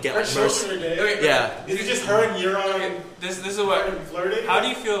 Euron's gonna get her like children mercy. are dead. Okay, Yeah. Is it just her and Euron Okay, this is what. flirting? How do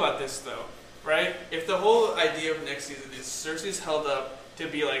you feel about this though? Right? If the whole idea of next season is Cersei's held up to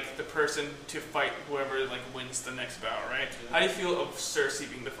be like the person to fight whoever like wins the next battle, right? How do you feel of Cersei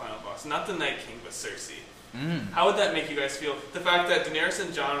being the final boss? Not the Night King, but Cersei. How would that make you guys feel? The fact that Daenerys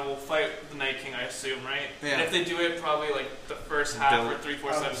and Jon will fight the Night King, I assume, right? Yeah. And if they do it, probably like the first half or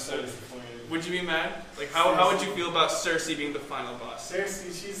 3/4 I'm so episodes, disappointed. would you be mad? Like how would you feel about Cersei being the final boss? Cersei,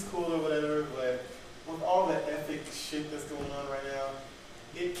 she's cool or whatever, but with all the epic shit that's going on right now,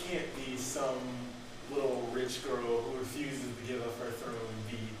 it can't be some little rich girl who refuses to give up her throne and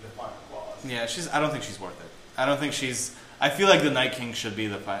be the final boss. Yeah, I don't think she's worth it. I don't think she's. I feel like the Night King should be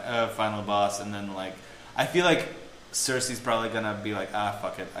the final boss, and then like I feel like Cersei's probably gonna be like,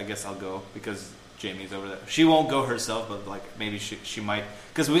 fuck it, I guess I'll go because Jaime's over there. She won't go herself, but like maybe she might,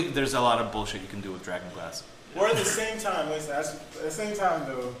 because there's a lot of bullshit you can do with Dragonglass. Or at the same time, listen, at the same time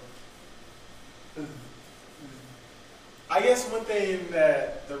though, I guess one thing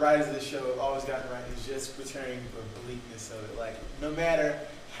that the writers of the show have always gotten right is just portraying the bleakness of it. Like, no matter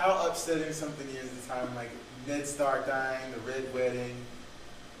how upsetting something is at the time, like Ned Stark dying, the Red Wedding,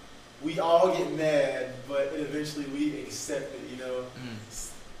 we all get mad, but eventually we accept it, you know?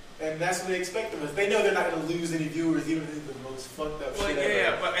 And that's what they expect of us. They know they're not going to lose any viewers, even if it's the most fucked up shit ever.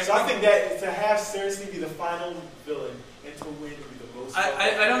 Yeah, but I think that to have Cersei be the final villain and to win would be the most.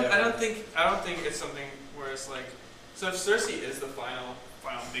 I don't think it's something where it's like, so if Cersei is the final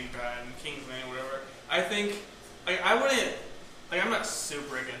big bad in King's Landing or whatever, I think I wouldn't, I'm not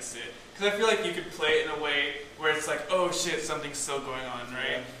super against it, because I feel like you could play it in a way where it's like, oh shit, something's still going on,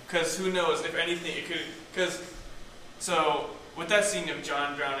 right? Because who knows, if anything, it could, so with that scene of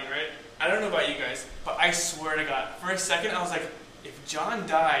Jon drowning, right? I don't know about you guys, but I swear to God, for a second I was like, if Jon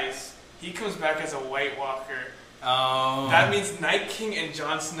dies, he comes back as a White Walker. Oh. That means Night King and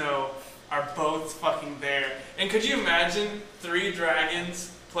Jon Snow are both fucking there. And could you imagine 3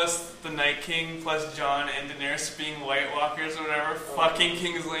 dragons plus the Night King plus Jon and Daenerys being White Walkers or whatever, fucking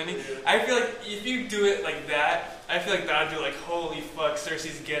King's Landing? I feel like if you do it like that, I feel like that would be like, holy fuck,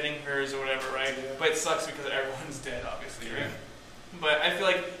 Cersei's getting hers or whatever, right? Yeah. But it sucks because everyone's dead, obviously, right? But I feel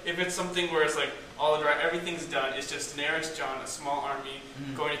like if it's something where it's like everything's done, it's just Daenerys, Jon, a small army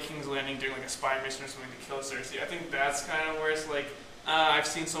going to King's Landing, doing like a spy mission or something to kill Cersei. I think that's kind of where it's like, I've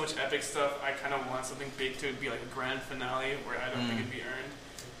seen so much epic stuff. I kind of want something big to be like a grand finale where I don't think it'd be earned.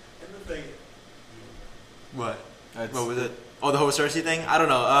 And the thing. What? What was it? Oh, the whole Cersei thing? I don't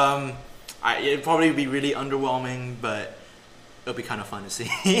know. It'd probably be really underwhelming, but it'll be kind of fun to see.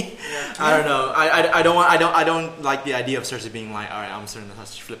 I don't know. I don't like the idea of Cersei being like, all right, I'm starting to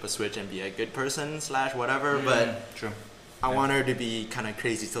flip a switch and be a good person / whatever. But True. I want her to be kind of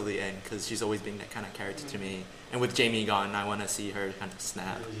crazy till the end because she's always been that kind of character to me. And with Jaime gone, I want to see her kind of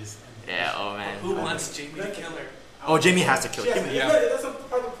snap. Yeah. Oh man. Who wants Jaime to kill her? Oh, Jaime has to kill her. That's a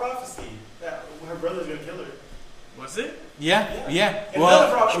part of the prophecy that her brother's gonna kill her. Was it? Yeah. And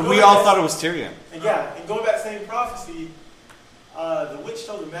Well, we all thought it was Tyrion. And and going back to the same prophecy, the witch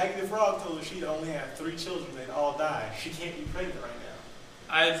told her, Maggie the Frog told her she'd only have 3 children, they'd all die. She can't be pregnant right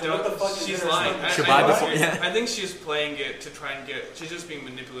now. I So don't. what the fuck is She's there lying. something- She'll buy before- I think she's playing it to try and get. She's just being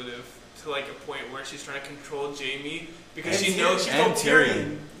manipulative to like a point where she's trying to control Jaime because she knows. she and told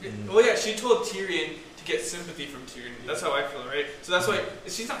Tyrion. Well, yeah, she told Tyrion to get sympathy from Tyrion. That's how I feel, right? So that's why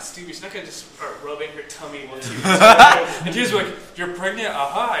she's not stupid. She's not gonna just start rubbing her tummy while Tyrion's and Tyrion's like, "You're pregnant?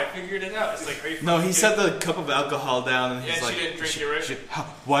 Aha! I figured it out." It's like, are you? No, he fucking set the cup of alcohol down, and he's Yeah, like, she didn't drink it, right?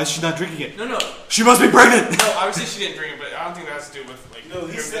 Why is she not drinking it? No. She must be pregnant. No, obviously she didn't drink it, but I don't think that has to do with like. No,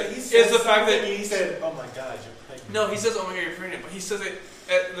 he said It's the fact that he said, "Oh my God, you're pregnant." no, he says, "Oh my God, you're pregnant," but he says it.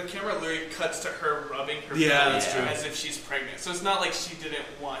 The camera literally cuts to her rubbing her Yeah, belly that's true. as if she's pregnant. So it's not like she didn't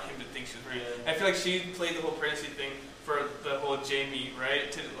want him to think she was pregnant. I feel like she played the whole pregnancy thing for the whole Jaime,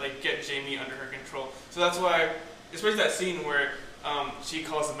 right? To like get Jaime under her control. So that's why, especially that scene where she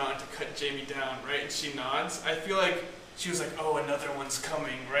calls the mountain to cut Jaime down, right? And she nods. I feel like she was like, "Oh, another one's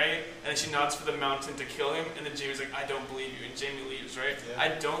coming," right? And then she nods for the mountain to kill him, and then Jaime's like, "I don't believe you," and Jaime leaves, right? Yeah. I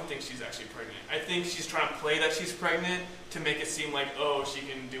don't think she's actually pregnant. I think she's trying to play that she's pregnant to make it seem like, oh, she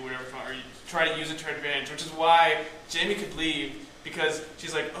can do whatever she wants, or try to use it to her advantage, which is why Jaime could leave, because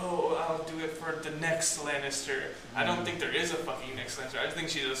she's like, oh, I'll do it for the next Lannister. I don't think there is a fucking next Lannister. I just think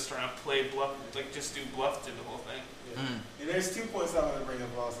she's just trying to play bluff, like just do bluff to the whole thing. And there's 2 points I want to bring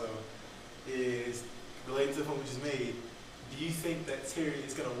up also, is related to the point we just made. Do you think that Tyrion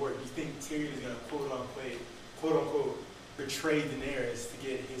is going to work? Do you think Tyrion is going to quote unquote, betray Daenerys to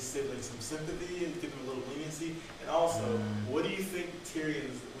get his siblings some sympathy and give them a little leniency? And also, what do you think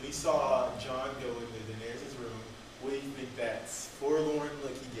Tyrion's, when he saw Jon go into Daenerys' room, what do you think that forlorn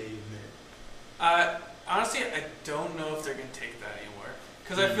look he gave there? Honestly, I don't know if they're going to take that anymore.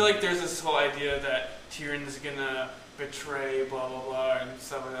 Because I feel like there's this whole idea that Tyrion's going to betray, blah, blah, blah, and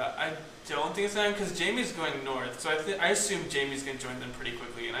stuff like that. I don't think it's that, because Jaime's going north. So I assume Jaime's going to join them pretty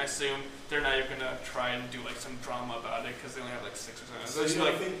quickly. And I assume they're not even going to try and do like some drama about it, because they only have like 6 or 7. So you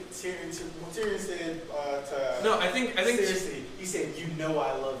don't think Tyrion said to no, I think seriously, he said, "You know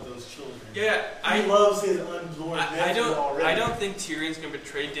I love those children." Yeah, he loves his unborn nephew already. I don't think Tyrion's going to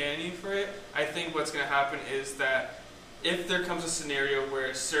betray Dany for it. I think what's going to happen is that if there comes a scenario where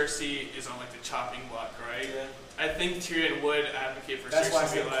Cersei is on like the chopping block, right? Yeah. I think Tyrion would advocate for That's why I Cersei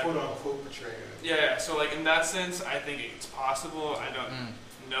to be said alive. quote unquote betrayer. Yeah, so like in that sense, I think it's possible. I don't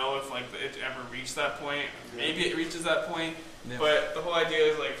know if like it ever reached that point. Maybe it reaches that point. Yeah. But the whole idea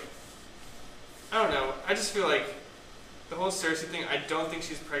is like, I don't know. I just feel like the whole Cersei thing, I don't think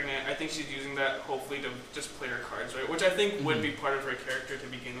she's pregnant. I think she's using that hopefully to just play her cards right, which I think would be part of her character to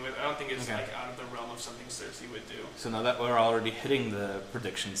begin with. I don't think it's like out of the realm of something Cersei would do. So now that we're already hitting the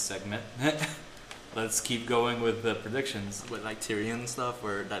predictions segment, let's keep going with the predictions. With like Tyrion stuff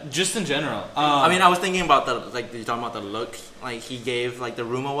or that. Just in general. I mean, I was thinking about you're talking about the look, like he gave like the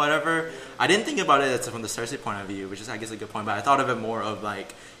room or whatever. I didn't think about it from the Cersei point of view, which is I guess a good point. But I thought of it more of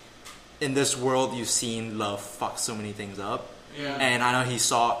like, in this world, you've seen love fuck so many things up. Yeah. And I know he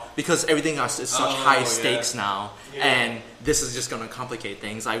saw, because everything is such high stakes now, and this is just gonna complicate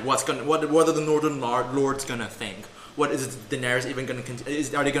things. Like, what are the Northern Lords gonna think? What is Daenerys even gonna?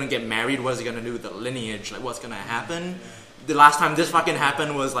 Are they gonna get married? What is he gonna do with the lineage? Like, what's gonna happen? The last time this fucking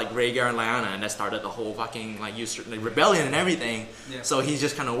happened was like Rhaegar and Lyanna, and that started the whole fucking like rebellion and everything. Yeah. So he's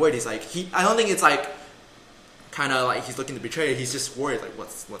just kind of worried. He's like, I don't think it's like, kind of like he's looking to betray. He's just worried, like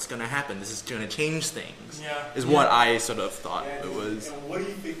what's gonna happen? This is gonna change things. Yeah. Is what I sort of thought it was. And what do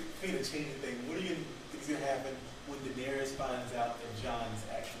you think gonna change the thing? What do you think is gonna happen when Daenerys finds out that Jon's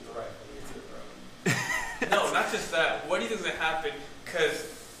actually the rightful heir to the throne? No, not just that. What do you think is gonna happen?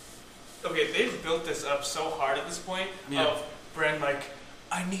 Because they've built this up so hard at this point of Bran like,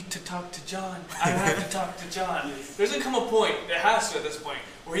 I need to talk to Jon. I have to talk to Jon. There's gonna come a point, it has to at this point,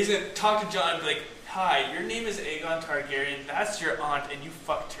 where he's gonna talk to Jon and be like, hi, your name is Aegon Targaryen. That's your aunt, and you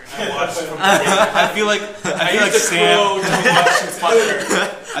fucked her. And I watched from I feel like Sam.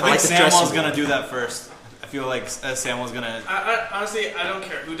 I think Samwell's gonna do that first. I feel like Samwell's gonna. Honestly, I don't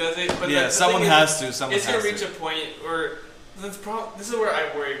care who does it, but someone has to. It's gonna reach a point where this is where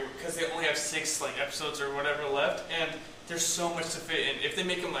I worry, because they only have 6 episodes or whatever left, and there's so much to fit in. If they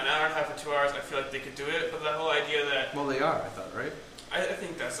make them an hour and a half or 2 hours, I feel like they could do it. But the whole idea that they are, I thought, right? I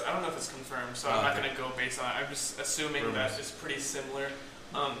think that's. I don't know if it's confirmed, so I'm not going to go based on it. I'm just assuming that it's pretty similar.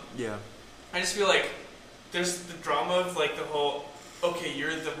 Yeah. I just feel like there's the drama of the whole, okay,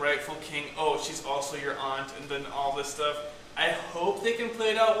 you're the rightful king. Oh, she's also your aunt, and then all this stuff. I hope they can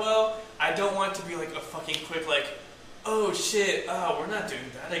play it out well. I don't want it to be a fucking quick oh shit, we're not doing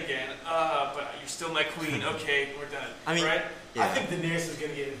that again. But you're still my queen. Okay, we're done. I mean, right? Yeah. I think Daenerys is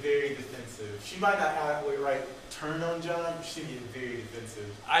going to get very defensive. She might not have the right turn on Jon, but she's going to get very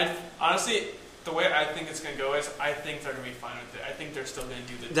defensive. Honestly, the way I think it's going to go is I think they're going to be fine with it. I think they're still going to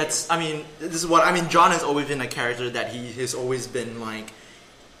do the Jon has always been a character that he has always been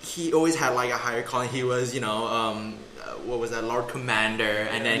he always had a higher calling. He was, what was that, Lord Commander,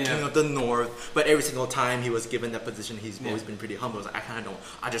 and then King of the North. But every single time he was given that position, he's always been pretty humble.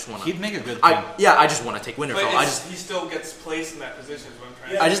 I just want to. He'd make a good. I just want to take Winterfell. But he still gets placed in that position. Is what I'm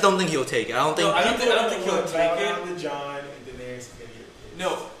trying to say. I just don't think he'll take it. I don't think he'll take it. Jon and Daenerys is going to get it.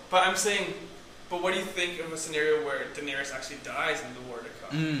 No, but I'm saying. But what do you think of a scenario where Daenerys actually dies in the War to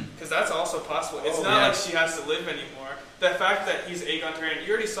Come? Because that's also possible. It's not like she has to live anymore. The fact that he's Aegon Targaryen,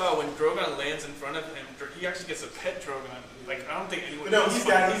 you already saw when Drogon lands in front of him, he actually gets a pet Drogon. I don't think anyone. No, he's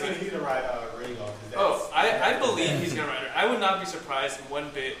gonna ride Rhaegar. I believe he's gonna ride her. I would not be surprised one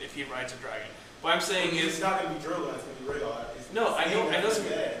bit if he rides a dragon. What I'm saying is, it's not gonna be Drogon. It's gonna be Rhaegar. No, I know.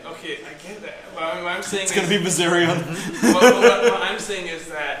 Okay, I get that. What I'm saying it's gonna be Viserion. What I'm saying is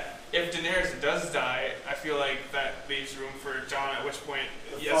that if Daenerys does die, I feel like that leaves room for Jon, at which point,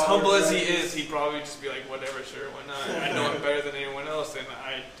 as humble as he is, he'd probably just be like, whatever, sure, why not? I know him better than anyone else, and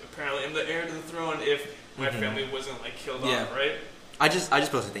I apparently am the heir to the throne if my family wasn't killed off, right? I just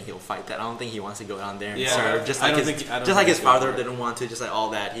personally think he'll fight that. I don't think he wants to go down there and serve. Just like his father didn't want to, just like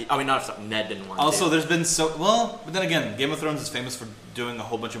all that. Ned didn't want to. Also, there's been but then again, Game of Thrones is famous for doing a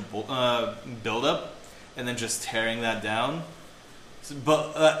whole bunch of build-up and then just tearing that down.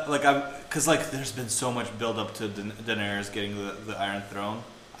 But there's been so much build up to Daenerys getting the Iron Throne.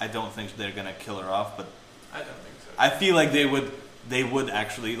 I don't think they're gonna kill her off, but I don't think so. I feel like they would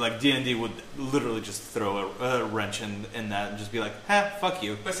actually D&D would literally just throw a wrench in that and just be like, fuck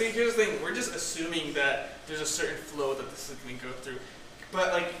you. But see, here's the thing: we're just assuming that there's a certain flow that this is gonna go through.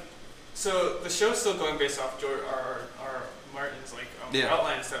 But so the show's still going based off George R. Martin's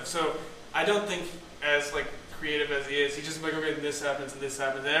outline and stuff. So I don't think as creative as he is, he's just okay, this happens and this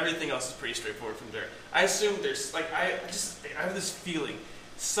happens, and everything else is pretty straightforward from there. I assume there's I have this feeling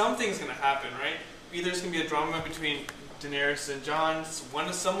something's gonna happen, right? Either it's gonna be a drama between Daenerys and Jon.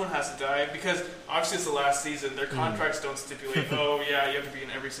 Someone has to die, because obviously it's the last season. Their contracts don't stipulate, you have to be in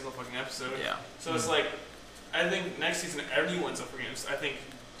every single fucking episode. Yeah. So it's I think next season everyone's up against. I think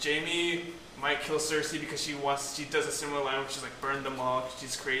Jaime might kill Cersei because she does a similar line, which is burn them all because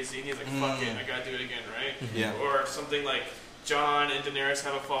she's crazy, and he's like, fuck it, I gotta do it again, right? Yeah. Or something like Jon and Daenerys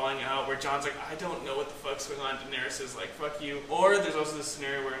have a falling out where Jon's like, I don't know what the fuck's going on. Daenerys is like, fuck you. Or there's also this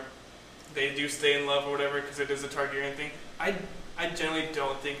scenario where they do stay in love or whatever because it is a Targaryen thing. I generally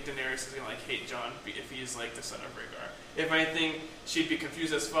don't think Daenerys is gonna like hate Jon if he's like the son of Rhaegar. If anything, she'd be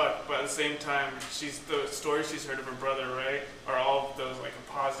confused as fuck. But at the same time, the stories she's heard of her brother, right, are all of those like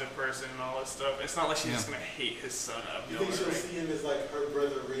a positive person and all this stuff. It's not like she's just gonna hate his son up. You think she'll see him as like her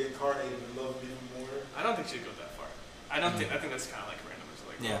brother reincarnated and love him even more? I don't think she'd go that far. I don't think. I think that's kind of like random. It's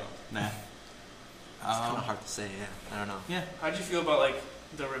like, Yeah, nah. It's kind of hard to say. Yeah, I don't know. Yeah. How'd you feel about like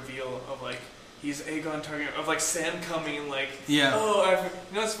the reveal of like he's Aegon Targaryen of like Sam coming and like Yeah. oh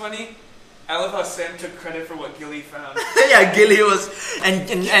you know what's funny? I love how Sam took credit for what Gilly found. Yeah, Gilly was, and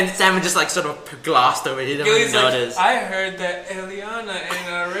Sam just like sort of glossed over it. He didn't Gilly's even like, notice. I heard that Eliana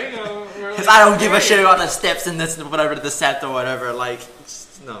and Rhaegar were Because like, I don't give a married." shit about the steps in this, whatever, the set or whatever. Like,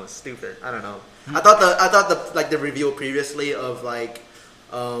 no, stupid. I don't know. I thought the like the reveal previously of like,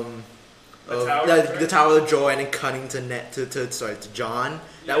 The Tower, the right? Tower of Joy and then cutting to Jon.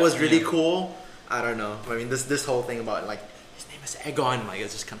 That was really cool. I don't know. I mean, this whole thing about like his name is Aegon, like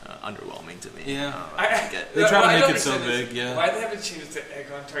it's just kind of underwhelming to me. Yeah. I don't get it. They try what to I make don't it so understand is, big, yeah. Why they haven't changed it to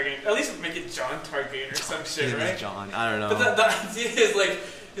Aegon Targaryen? At least make it Jon Targaryen or some shit, His name right? is Jon. I don't know. But the idea is like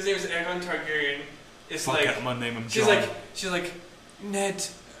his name is Aegon Targaryen. It's Fuck like it, I'm gonna name him she's John. like Ned.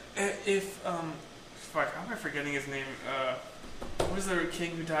 If fuck, how am I forgetting his name? What was the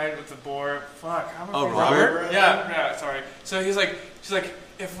king who died with the boar? Fuck, how am I Oh, forgetting- Robert? Yeah, sorry. So she's like,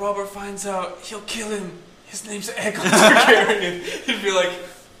 if Robert finds out, he'll kill him. His name's Aegon Targaryen. He'd be like,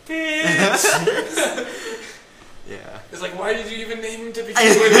 bitch. Yeah. It's like, why did you even name him to begin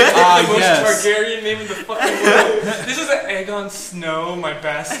with? It's like the most yes. Targaryen name in the fucking world. This is Aegon Snow, my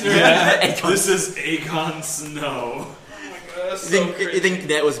bastard. Yeah. Aegon. This is Aegon Snow. Oh my god, that's You so think, crazy. you think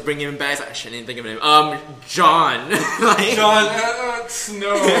Ned was bringing him back? I shouldn't even think of his name. John. Like, Jon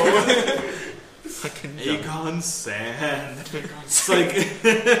Snow. fucking John. Aegon Sand. It's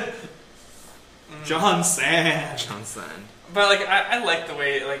like John Sand. John Sand. But like, I like the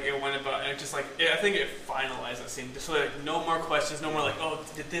way like it went about, and it just like I think it finalized that scene. Just so like, no more questions, no more like, oh,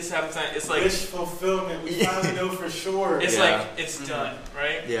 did this happen? It's like Wish fulfillment. We finally know for sure. it's Yeah. like it's done,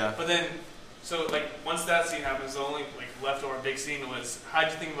 right? Yeah. But then, so like once that scene happens, the only like leftover big scene was how do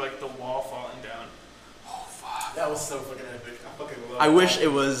you think of like the wall falling down? That was so fucking epic. I fucking love I it. wish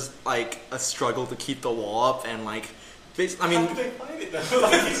it was like a struggle to keep the wall up and like. I How mean, did they find it though?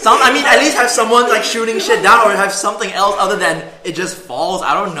 Like, at least have someone like shooting shit down, or have something else other than it just falls.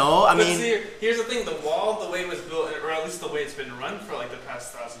 I don't know. I But mean, see, here's the thing: the wall, the way it was built, or at least the way it's been run for like the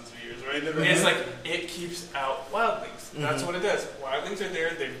past thousands of years, right? Never It's mind. like it keeps out wildlings. That's what it does. Wildlings are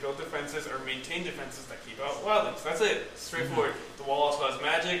there. They've built defenses or maintained defenses that keep out wildlings. That's it. Straightforward. The wall also has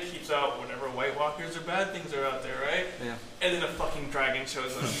magic, keeps out whatever White Walkers or bad things are out there, right? Yeah. And then a fucking dragon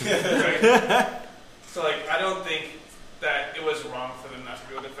shows up, right? So like, I don't think that it was wrong for them not to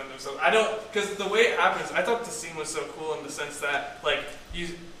be able to defend themselves. I don't, because the way it happens, I thought the scene was so cool in the sense that, like,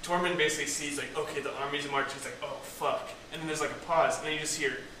 Tormund basically sees, like, okay, the army's marching, he's like, oh, fuck. And then there's, like, a pause, and then you just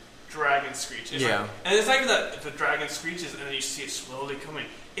hear dragon screech. It's Yeah. like, and it's not even that the dragon screeches, and then you see it slowly coming.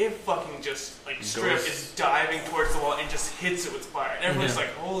 It fucking just, like, straight up is diving towards the wall and just hits it with fire. And everyone's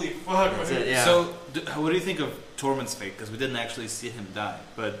like, holy fuck. That's it, yeah. So, what do you think of Tormund's fate? Because we didn't actually see him die,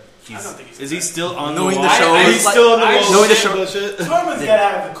 but I don't think he's is he dead. still on Knowing the the wall? show, He's it's like- still on the wall. knowing the shit, show- bullshit. Tormund's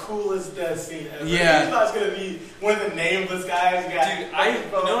gotta have the coolest death scene ever. Yeah. He's not gonna be one of the nameless guys. Who got Dude,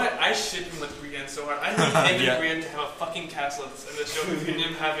 you know what? I ship him with Brienne so hard. I need David Yeah. Brienne to have a fucking castle in the show and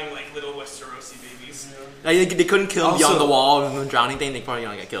him having like little Westerosi babies. like, they couldn't kill him Also- beyond the wall and the drowning thing. They probably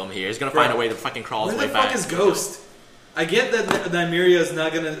gonna kill him here. He's gonna find Right. a way to fucking crawl his Where way the fuck back. is Ghost? I get that Nymeria is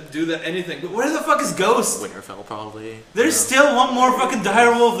not gonna do that anything, but where the fuck is Ghost? Winterfell probably. There's still one more fucking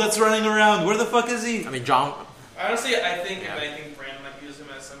direwolf that's running around. Where the fuck is he? I mean, John. Honestly, I think Yeah. if anything, Bran might use him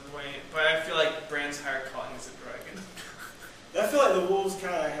at some point, but I feel like Bran's higher calling is a dragon. I feel like the wolves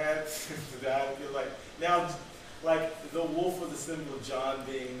kind of had to die. I feel like now, like the wolf was a symbol of Jon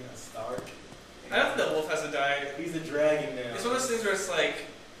being a Stark. I don't think the wolf has to die. He's a dragon now. It's one of those things where it's like,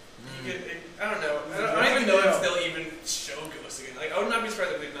 you could, I don't know. I don't even know if they'll even show Ghost again. Like, I would not be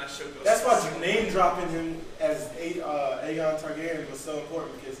surprised if they did not show Ghost. That's why name dropping him as Aegon Targaryen was so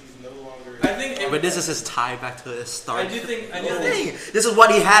important because he's no longer. I think it- But this is his tie back to his Stark. I do think. thing. This is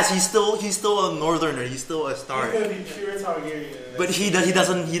what he has. He's still a Northerner. He's still a Stark. He's gonna be pure Targaryen. and But that's-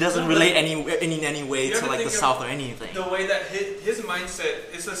 he doesn't relate in any way You to have to like the think of South or anything. The way that his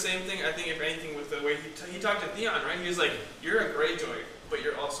mindset is the same thing, I think, if anything, with the way he talked to Theon, right? He was like, you're a Greyjoy, but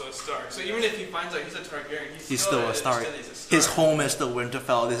you're also a Stark. So even if he finds out he's a Targaryen, He's still a Stark. understand he's a Stark. His home is still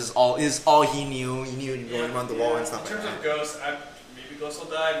Winterfell. This is all he knew. He knew going around the wall and stuff In like terms that. of Ghost, maybe Ghost will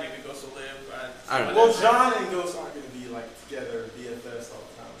die, maybe Ghost will live. I don't know. Well, Jon and Ghost aren't gonna be like together BFS all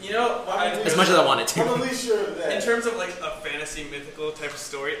the time. You know, As much as I wanted I'm to. at least sure of that. in terms of like a fantasy mythical type of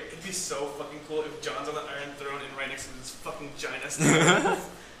story, it'd be so fucking cool if John's on the Iron Throne and right next to this fucking giant ass.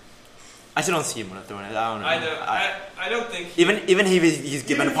 I still don't see him on the throne. I don't know. I don't think. Even if he's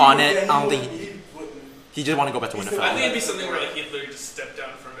given Even upon if it, he I don't wouldn't- think he wouldn't. he just want to go back to I think Winterfell. it'd be something where like he'd literally just step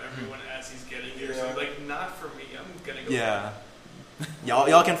down from everyone as he's getting here. So Yeah. like, not for me. I'm gonna go. Yeah.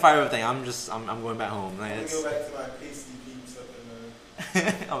 Y'all can fire everything. I'm going back home. Like, I'm gonna it's, go back to my pasty peeps up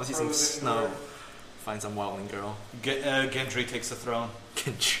in I want to see some frozen snow. north. Find some wildling girl. Gendry takes the throne.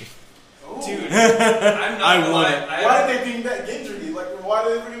 Gendry. Oh. Dude, I'm not. I gonna want lie, it. Why did they bring back Gendry? Like, why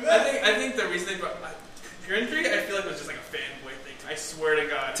did they bring him back? I think the reason they brought Gendry, I feel like it was just like a fanboy thing. I swear to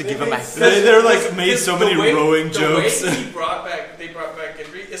God. To give him back. They're like made so The many way- rowing jokes. The way they brought back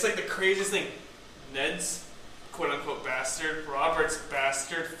Gendry, it's like the craziest thing. Ned's quote unquote bastard, Robert's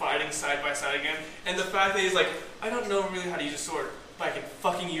bastard, fighting side by side again, and the fact that he's like, I don't know really how to use a sword, but I can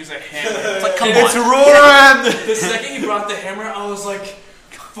fucking use a hammer. It's like, come And on. Roran! The second he brought the hammer, I was like,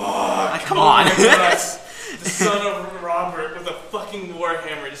 fuck. Come oh on. my God. The son of Robert with a fucking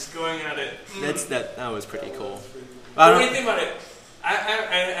warhammer just going at it. That was pretty cool. I But don't- when you think about it,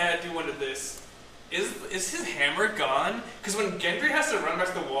 I do wonder this. Is his hammer gone? Because when Gendry has to run back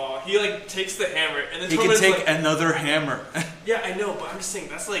to the wall, he like takes the hammer and then He can Tormund's take like, another hammer. yeah, I know, but I'm just saying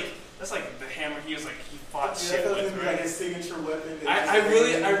that's like the hammer he was like he fought Yeah, shit that with, doesn't be right? like his signature weapon.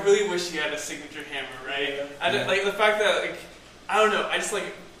 I really wish he had a signature hammer, right? Yeah. I don't- like the fact that like I don't know, I just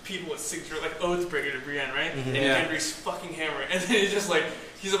like people with signature like Oathbreaker to Brienne, right? Mhm. And Yeah. Gendry's fucking hammer, and then he's just like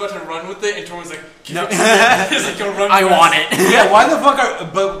he's about to run with it, and Tormund's like, No. he's like, go run. I fast. want it. Yeah, why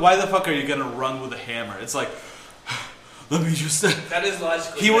the fuck are you gonna run with a hammer? It's like, let me just. That is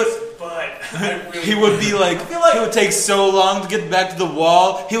logical. He would- yes, but I really He would be like, feel like- he would take so long to get back to the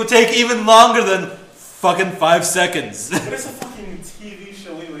wall. He would take even longer than fucking 5 seconds. But it's a fucking TV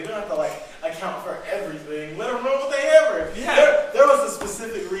show anyway. You don't have to like account for everything. Let them run with the hammer. Yeah. There was a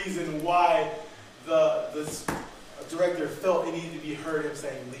specific reason why the director felt it needed to be heard him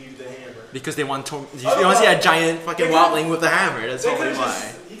saying leave the hammer. Because they want to see a giant fucking They wildling with a hammer. That's They probably could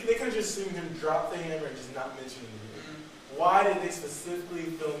why. they could have just seen him drop the hammer and just not mention it. Why did they specifically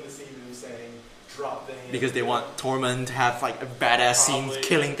film the scene of him saying drop the hammer? Because they want Tormund to have like a badass scene Probably.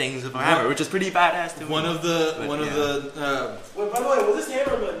 killing things with a hammer, which is pretty badass too. One of the Wait, by the way, was this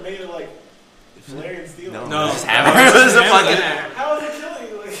hammer like, made of like Valerian steel? No, No. it was just hammer. It was a Hammer. fucking. How is it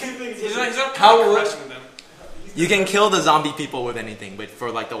killing? Like, He's not How- crushing them. You can kill the zombie people with anything, but for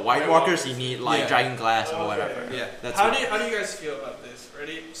like the White Walkers, you need like Yeah. dragon glass or Okay. whatever. Yeah. That's How what- do you guys feel about this?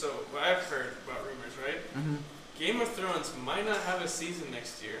 Ready? So what I've heard about rumors, right? Mhm. Game of Thrones might not have a season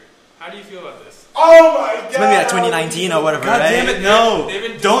next year. How do you feel about this? Oh my god! It's maybe like 2019 or whatever, God right? damn it, no! They've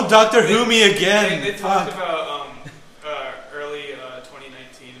been- Don't Doctor Who me They, again. they talked Fuck. about early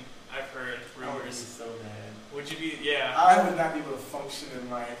 2019. I've heard I would be rumors. so mad. Would you be? Yeah. I would not be able to function in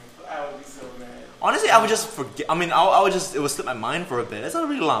life. I would be so mad. Honestly, I would just forget. I mean, I would just it would slip my mind for a bit. It's a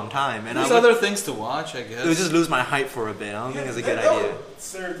really long time, and There's I would, other things to watch, I guess. it would just lose my hype for a bit. I don't think it's a good That idea. would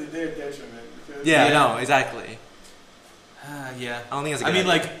serve to their detriment. Because Yeah, Yeah. no, exactly. Yeah. I don't think it's a I good mean,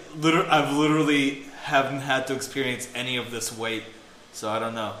 idea. like, I've literally haven't had to experience any of this weight, so I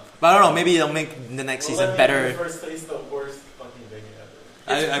don't know. But I don't know. Maybe it'll make the next Well, season let me better. First taste the worst fucking thing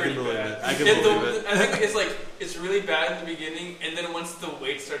ever. It's I can pretty believe bad. it. I can And believe it. I think it's like it's really bad in the beginning, and then once the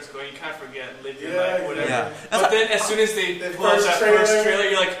weight starts going, you kind of forget, live your Yeah, life, whatever. Yeah. But then as soon as they The pull out first that trailer- first trailer,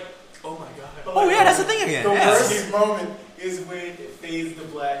 you're like, oh my god. But Oh yeah, that's the thing again. The Yeah. worst moment is when it fades to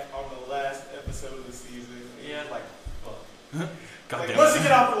black on the last episode of the season. And Yeah. It's like, fuck. God Like, damn once you it.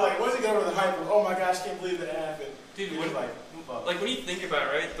 get off the once you get over the hype of, oh my gosh, can't believe that happened. Dude, You're when, just like, fuck. like when you think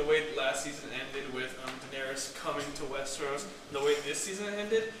about it, right, the way last season ended with Daenerys coming to Westeros, and the way this season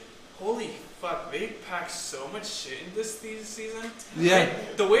ended, holy fuck, they packed so much shit in this season. Yeah.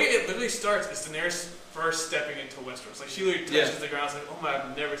 The way it literally starts is Daenerys first stepping into Westeros. Like she literally touches Yeah. the ground, it's like, oh my,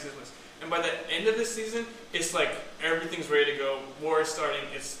 I've never seen this. And by the end of this season, it's like everything's ready to go. War is starting.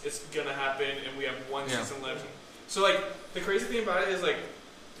 It's gonna happen, and we have one Yeah. season left. So like the crazy thing about it is like,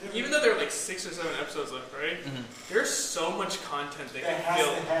 even though there are like 6 or 7 episodes left, right? Mhm. There's so much content they That can has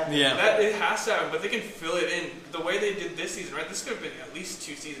fill. to happen. Yeah. That it has to happen, but they can fill it in the way they did this season, right? This could have been at least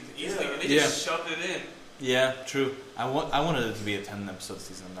 2 seasons easily, Yeah. and they just shoved it in. Yeah, true. I wanted it to be a 10-episode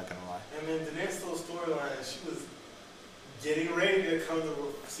season, I'm not gonna lie. And then Daenerys' little storyline, she was getting ready to come to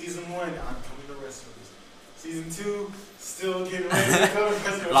season 1. I'm coming to Westeros. Season 2, still getting ready to come to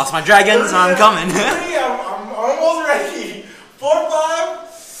Westeros. Lost my dragons, I'm coming. 3, I'm almost ready. 4, 5,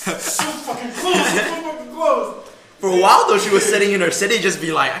 so fucking close. So fucking close. For a while though, she was sitting in her city, just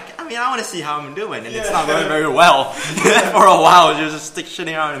be like, I mean, I want to see how I'm doing, and it's not going very well for a while. Just stick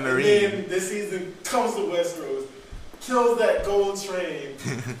shitting around in Marine. And then this season comes to Westeros, kills that gold train,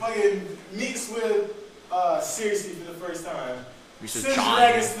 fucking meets with Cersei for the first time, sends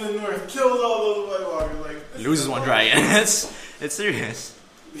dragons to the north, kills all those White Walkers. Like Loses one dragon. It's serious.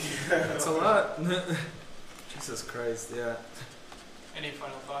 It's a lot. Jesus Christ, yeah. Any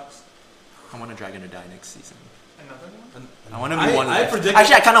final thoughts? I want a dragon to die next season. Another one? I want to be one left. predict-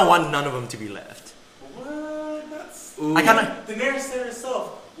 Actually, I kind of want none of them to be left. What? That's I kind of. Daenerys said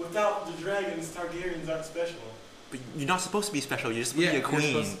herself, without the dragons, Targaryens aren't special. But you're not supposed to be special. You're supposed to be a you're queen.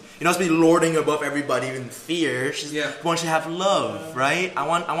 supposed You're not supposed to be lording above everybody in fear. She Yeah. wants to have love, right? I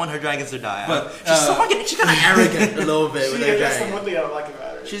want her dragons to die. But, She's kind of arrogant a little bit with her That's the dragon. one thing I don't like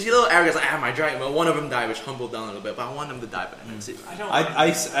about her. She's a little arrogant. Like, I have my dragon, but one of them died, which humbled down a little bit. But I want them to die by the next season. I don't.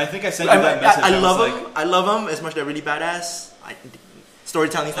 I think I sent you that message. I was love like, them. I love them as much as they're really badass.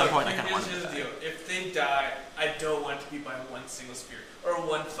 Storytelling standpoint, I kind of want Here's them the to deal. die. If they die, I don't want it to be by one single spear or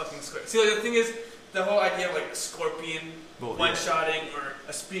one fucking square. See, like the thing is, the whole idea of like a scorpion Well, one-shotting or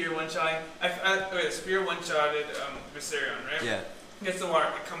a spear one-shotting. A spear one-shotted Viserion, right? Yeah. Gets the water,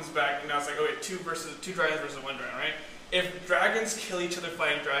 it comes back, and now it's like, okay, two dragons versus one dragon, right? If dragons kill each other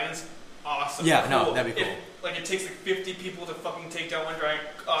fighting dragons, awesome. Yeah, cool. no, that'd be cool. If, like, it takes like 50 people to fucking take down one dragon,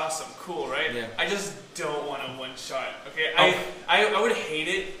 awesome, cool, right? Yeah. I just don't want a one-shot, okay? Oh. I would hate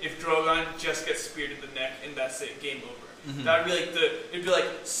it if Drogon just gets speared in the neck and that's it, game over. Mm-hmm. That would be like it'd be like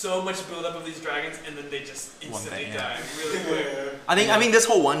so much build-up of these dragons and then they just instantly thing, yeah. die really quick. I think this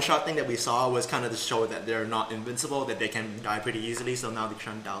whole one-shot thing that we saw was kind of to show that they're not invincible, that they can die pretty easily. So now they're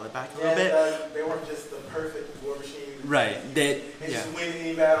trying to dial it back a little bit. They weren't just the perfect war machine. Right. They just win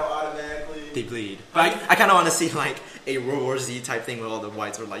any battle automatically. They bleed. But I kind of want to see like a World War Z type thing where all the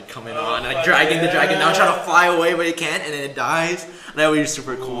whites are like coming on, like fuck dragging the yeah. dragon down, trying to fly away, but it can't, and then it dies. That would be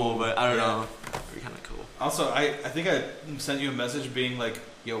super cool, but I don't know. It'd be kind of cool. Also, I think I sent you a message being like,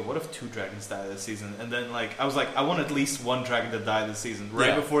 yo, what if 2 dragons die this season? And then like I was like, I want at least 1 dragon to die this season. Right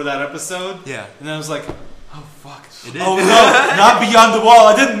Yeah. before that episode. Yeah. And then I was like, oh fuck. It is. Oh no, not beyond the wall.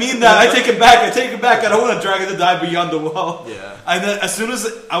 I didn't mean that. I take it back. I don't want a dragon to die beyond the wall. Yeah. And then as soon as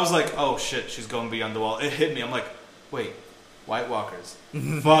I was like, oh shit, she's going beyond the wall. It hit me. I'm like, wait, White Walkers.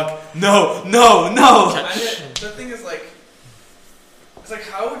 Fuck. No. The thing is like, it's like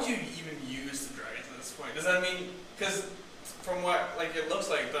how would you even use the dragons at this point? Does that mean because from what like it looks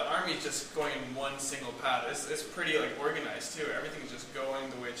like the army's just going in one single path. It's pretty like organized too. Everything's just going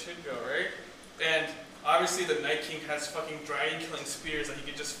the way it should go, right? And obviously the Night King has fucking dragon killing spears that he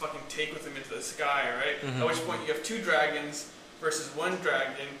could just fucking take with him into the sky, right? Mhm. At which point you have 2 dragons versus 1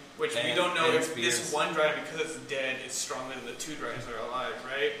 dragon, which we And- don't know and if this spears. 1 dragon, because it's dead, is stronger than the 2 dragons that are alive,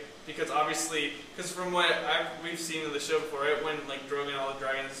 right? Because obviously, because from what we've seen in the show before, right, when like Drogon and all the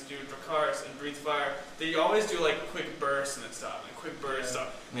dragons do Dracarys and breathe fire, they always do like quick bursts and stuff, like quick burst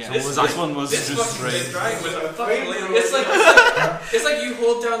stuff. Yeah. This- This one was This just fucking straight. big dragon with a With a fucking flamethrower. it's like you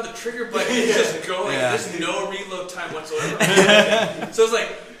hold down the trigger button, it's just going. Yeah. There's no reload time whatsoever. So it's like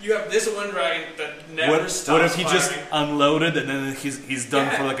you have this one dragon that never stops What if he firing. just unloaded and then he's done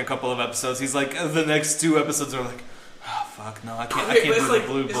Yeah. for like a couple of episodes? He's like the next 2 episodes are like, oh fuck, no, I can't Okay, but do it's the like-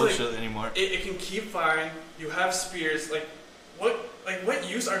 blue it's bullshit anymore. It can keep firing. You have spears. Like what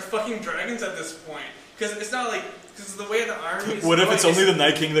use are fucking dragons at this point? Because it's not like because the way the army. Is What if going, it's only the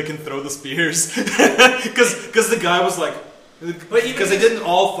Night King that can throw the spears? Because the guy was like, But even because they if- didn't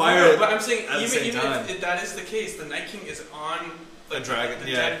all fire. No, but I'm saying at the same even time. if that is the case, the Night King is on A dragon, the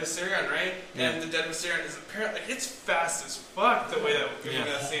yeah. dead Viserion, right? Yeah. And the dead Viserion is apparently like, it's fast as fuck the way that Yeah.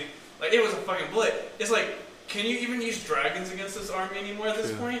 that scene. Like it was a fucking bullet. It's like, can you even use dragons against this army anymore at this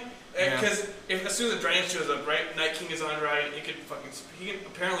True. point? Yeah. Because if as soon as the dragon shows up, right, Night King is on dragon.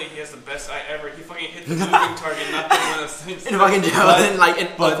 Apparently he has the best eye ever. He fucking hit the moving target, not the one that's things. In fucking javelin, like in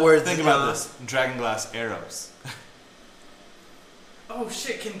But upwards. think about this: dragon glass arrows. Oh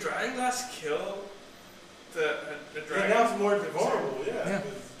shit! Can dragon glass kill a And dragon? now it's more vulnerable, yeah. Yeah.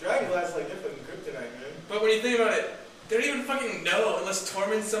 'Cause Dragon Glass is like different than Kryptonite, man. But when you think about it, they don't even fucking know unless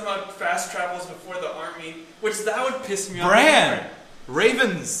Tormund somehow fast travels before the army, which that would piss me off. Bran,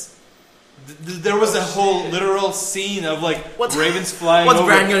 ravens. There was a whole literal scene of like What's- ravens flying What's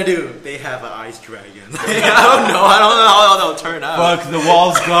over. Bran gonna do? They have an ice dragon. I don't know how they'll turn out. Fuck, the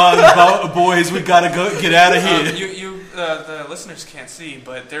wall's gone, boys. We gotta go get out of here. The listeners can't see,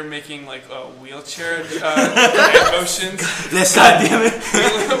 but they're making like wheelchair motions. Let's damn it.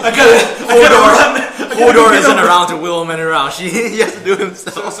 Hodor isn't around to wheel men around. He has to do it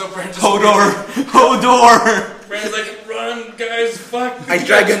himself. So Bran just Hodor. Bran's like, run, guys, fuck. Ice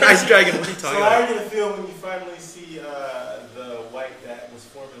dragon. What are you So talking how are about? you gonna feel when you finally see the white that was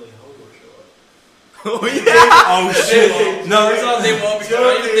formerly Hodor? Oh yeah. Oh shit! No, No, they won't because I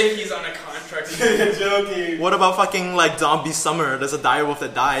don't even think he's on a contract. Joking. What about fucking like Zombie Summer? There's a direwolf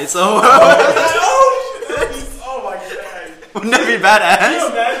that dies. So Oh shit! Oh my god. wouldn't that be Can you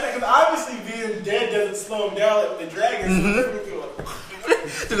badass? imagine? Because obviously being dead doesn't slow him down like with the dragons.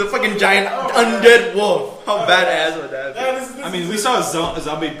 There's a fucking giant undead wolf. How badass would that be? I mean, we saw a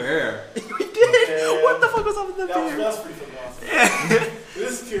zombie bear. We did. What the fuck was up with the bear? That's pretty fucking awesome.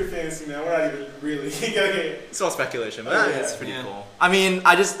 This is pure fantasy, man. We're not even really. Okay. It's all speculation, but Oh, yeah. it's pretty Yeah. cool. I mean,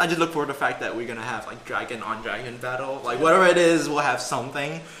 I just look forward to the fact that we're gonna have like dragon on dragon battle. Like whatever it is, we'll have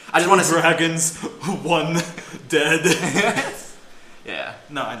something. I just want to see. Dragons, one dead. Yeah.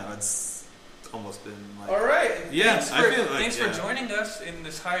 No, I know it's almost been like. All right. Yeah, Thanks I for, feel like, thanks yeah. for joining us in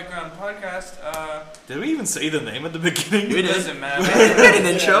this High Ground podcast. Did we even say the name at the beginning? We It did. doesn't matter. We had an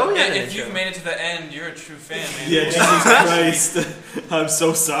intro. Yeah, Yeah, if you've made it to the end, you're a true fan, man. Yeah, Jesus Christ! I'm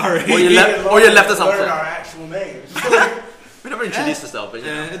so sorry. Or you left us Learn something. our actual names. We never introduced ourselves, but you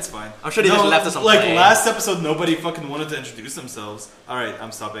know. Yeah, it's fine. I'm sure they just left us on Like play. last episode, nobody fucking wanted to introduce themselves. All right,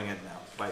 I'm stopping it now. Bye.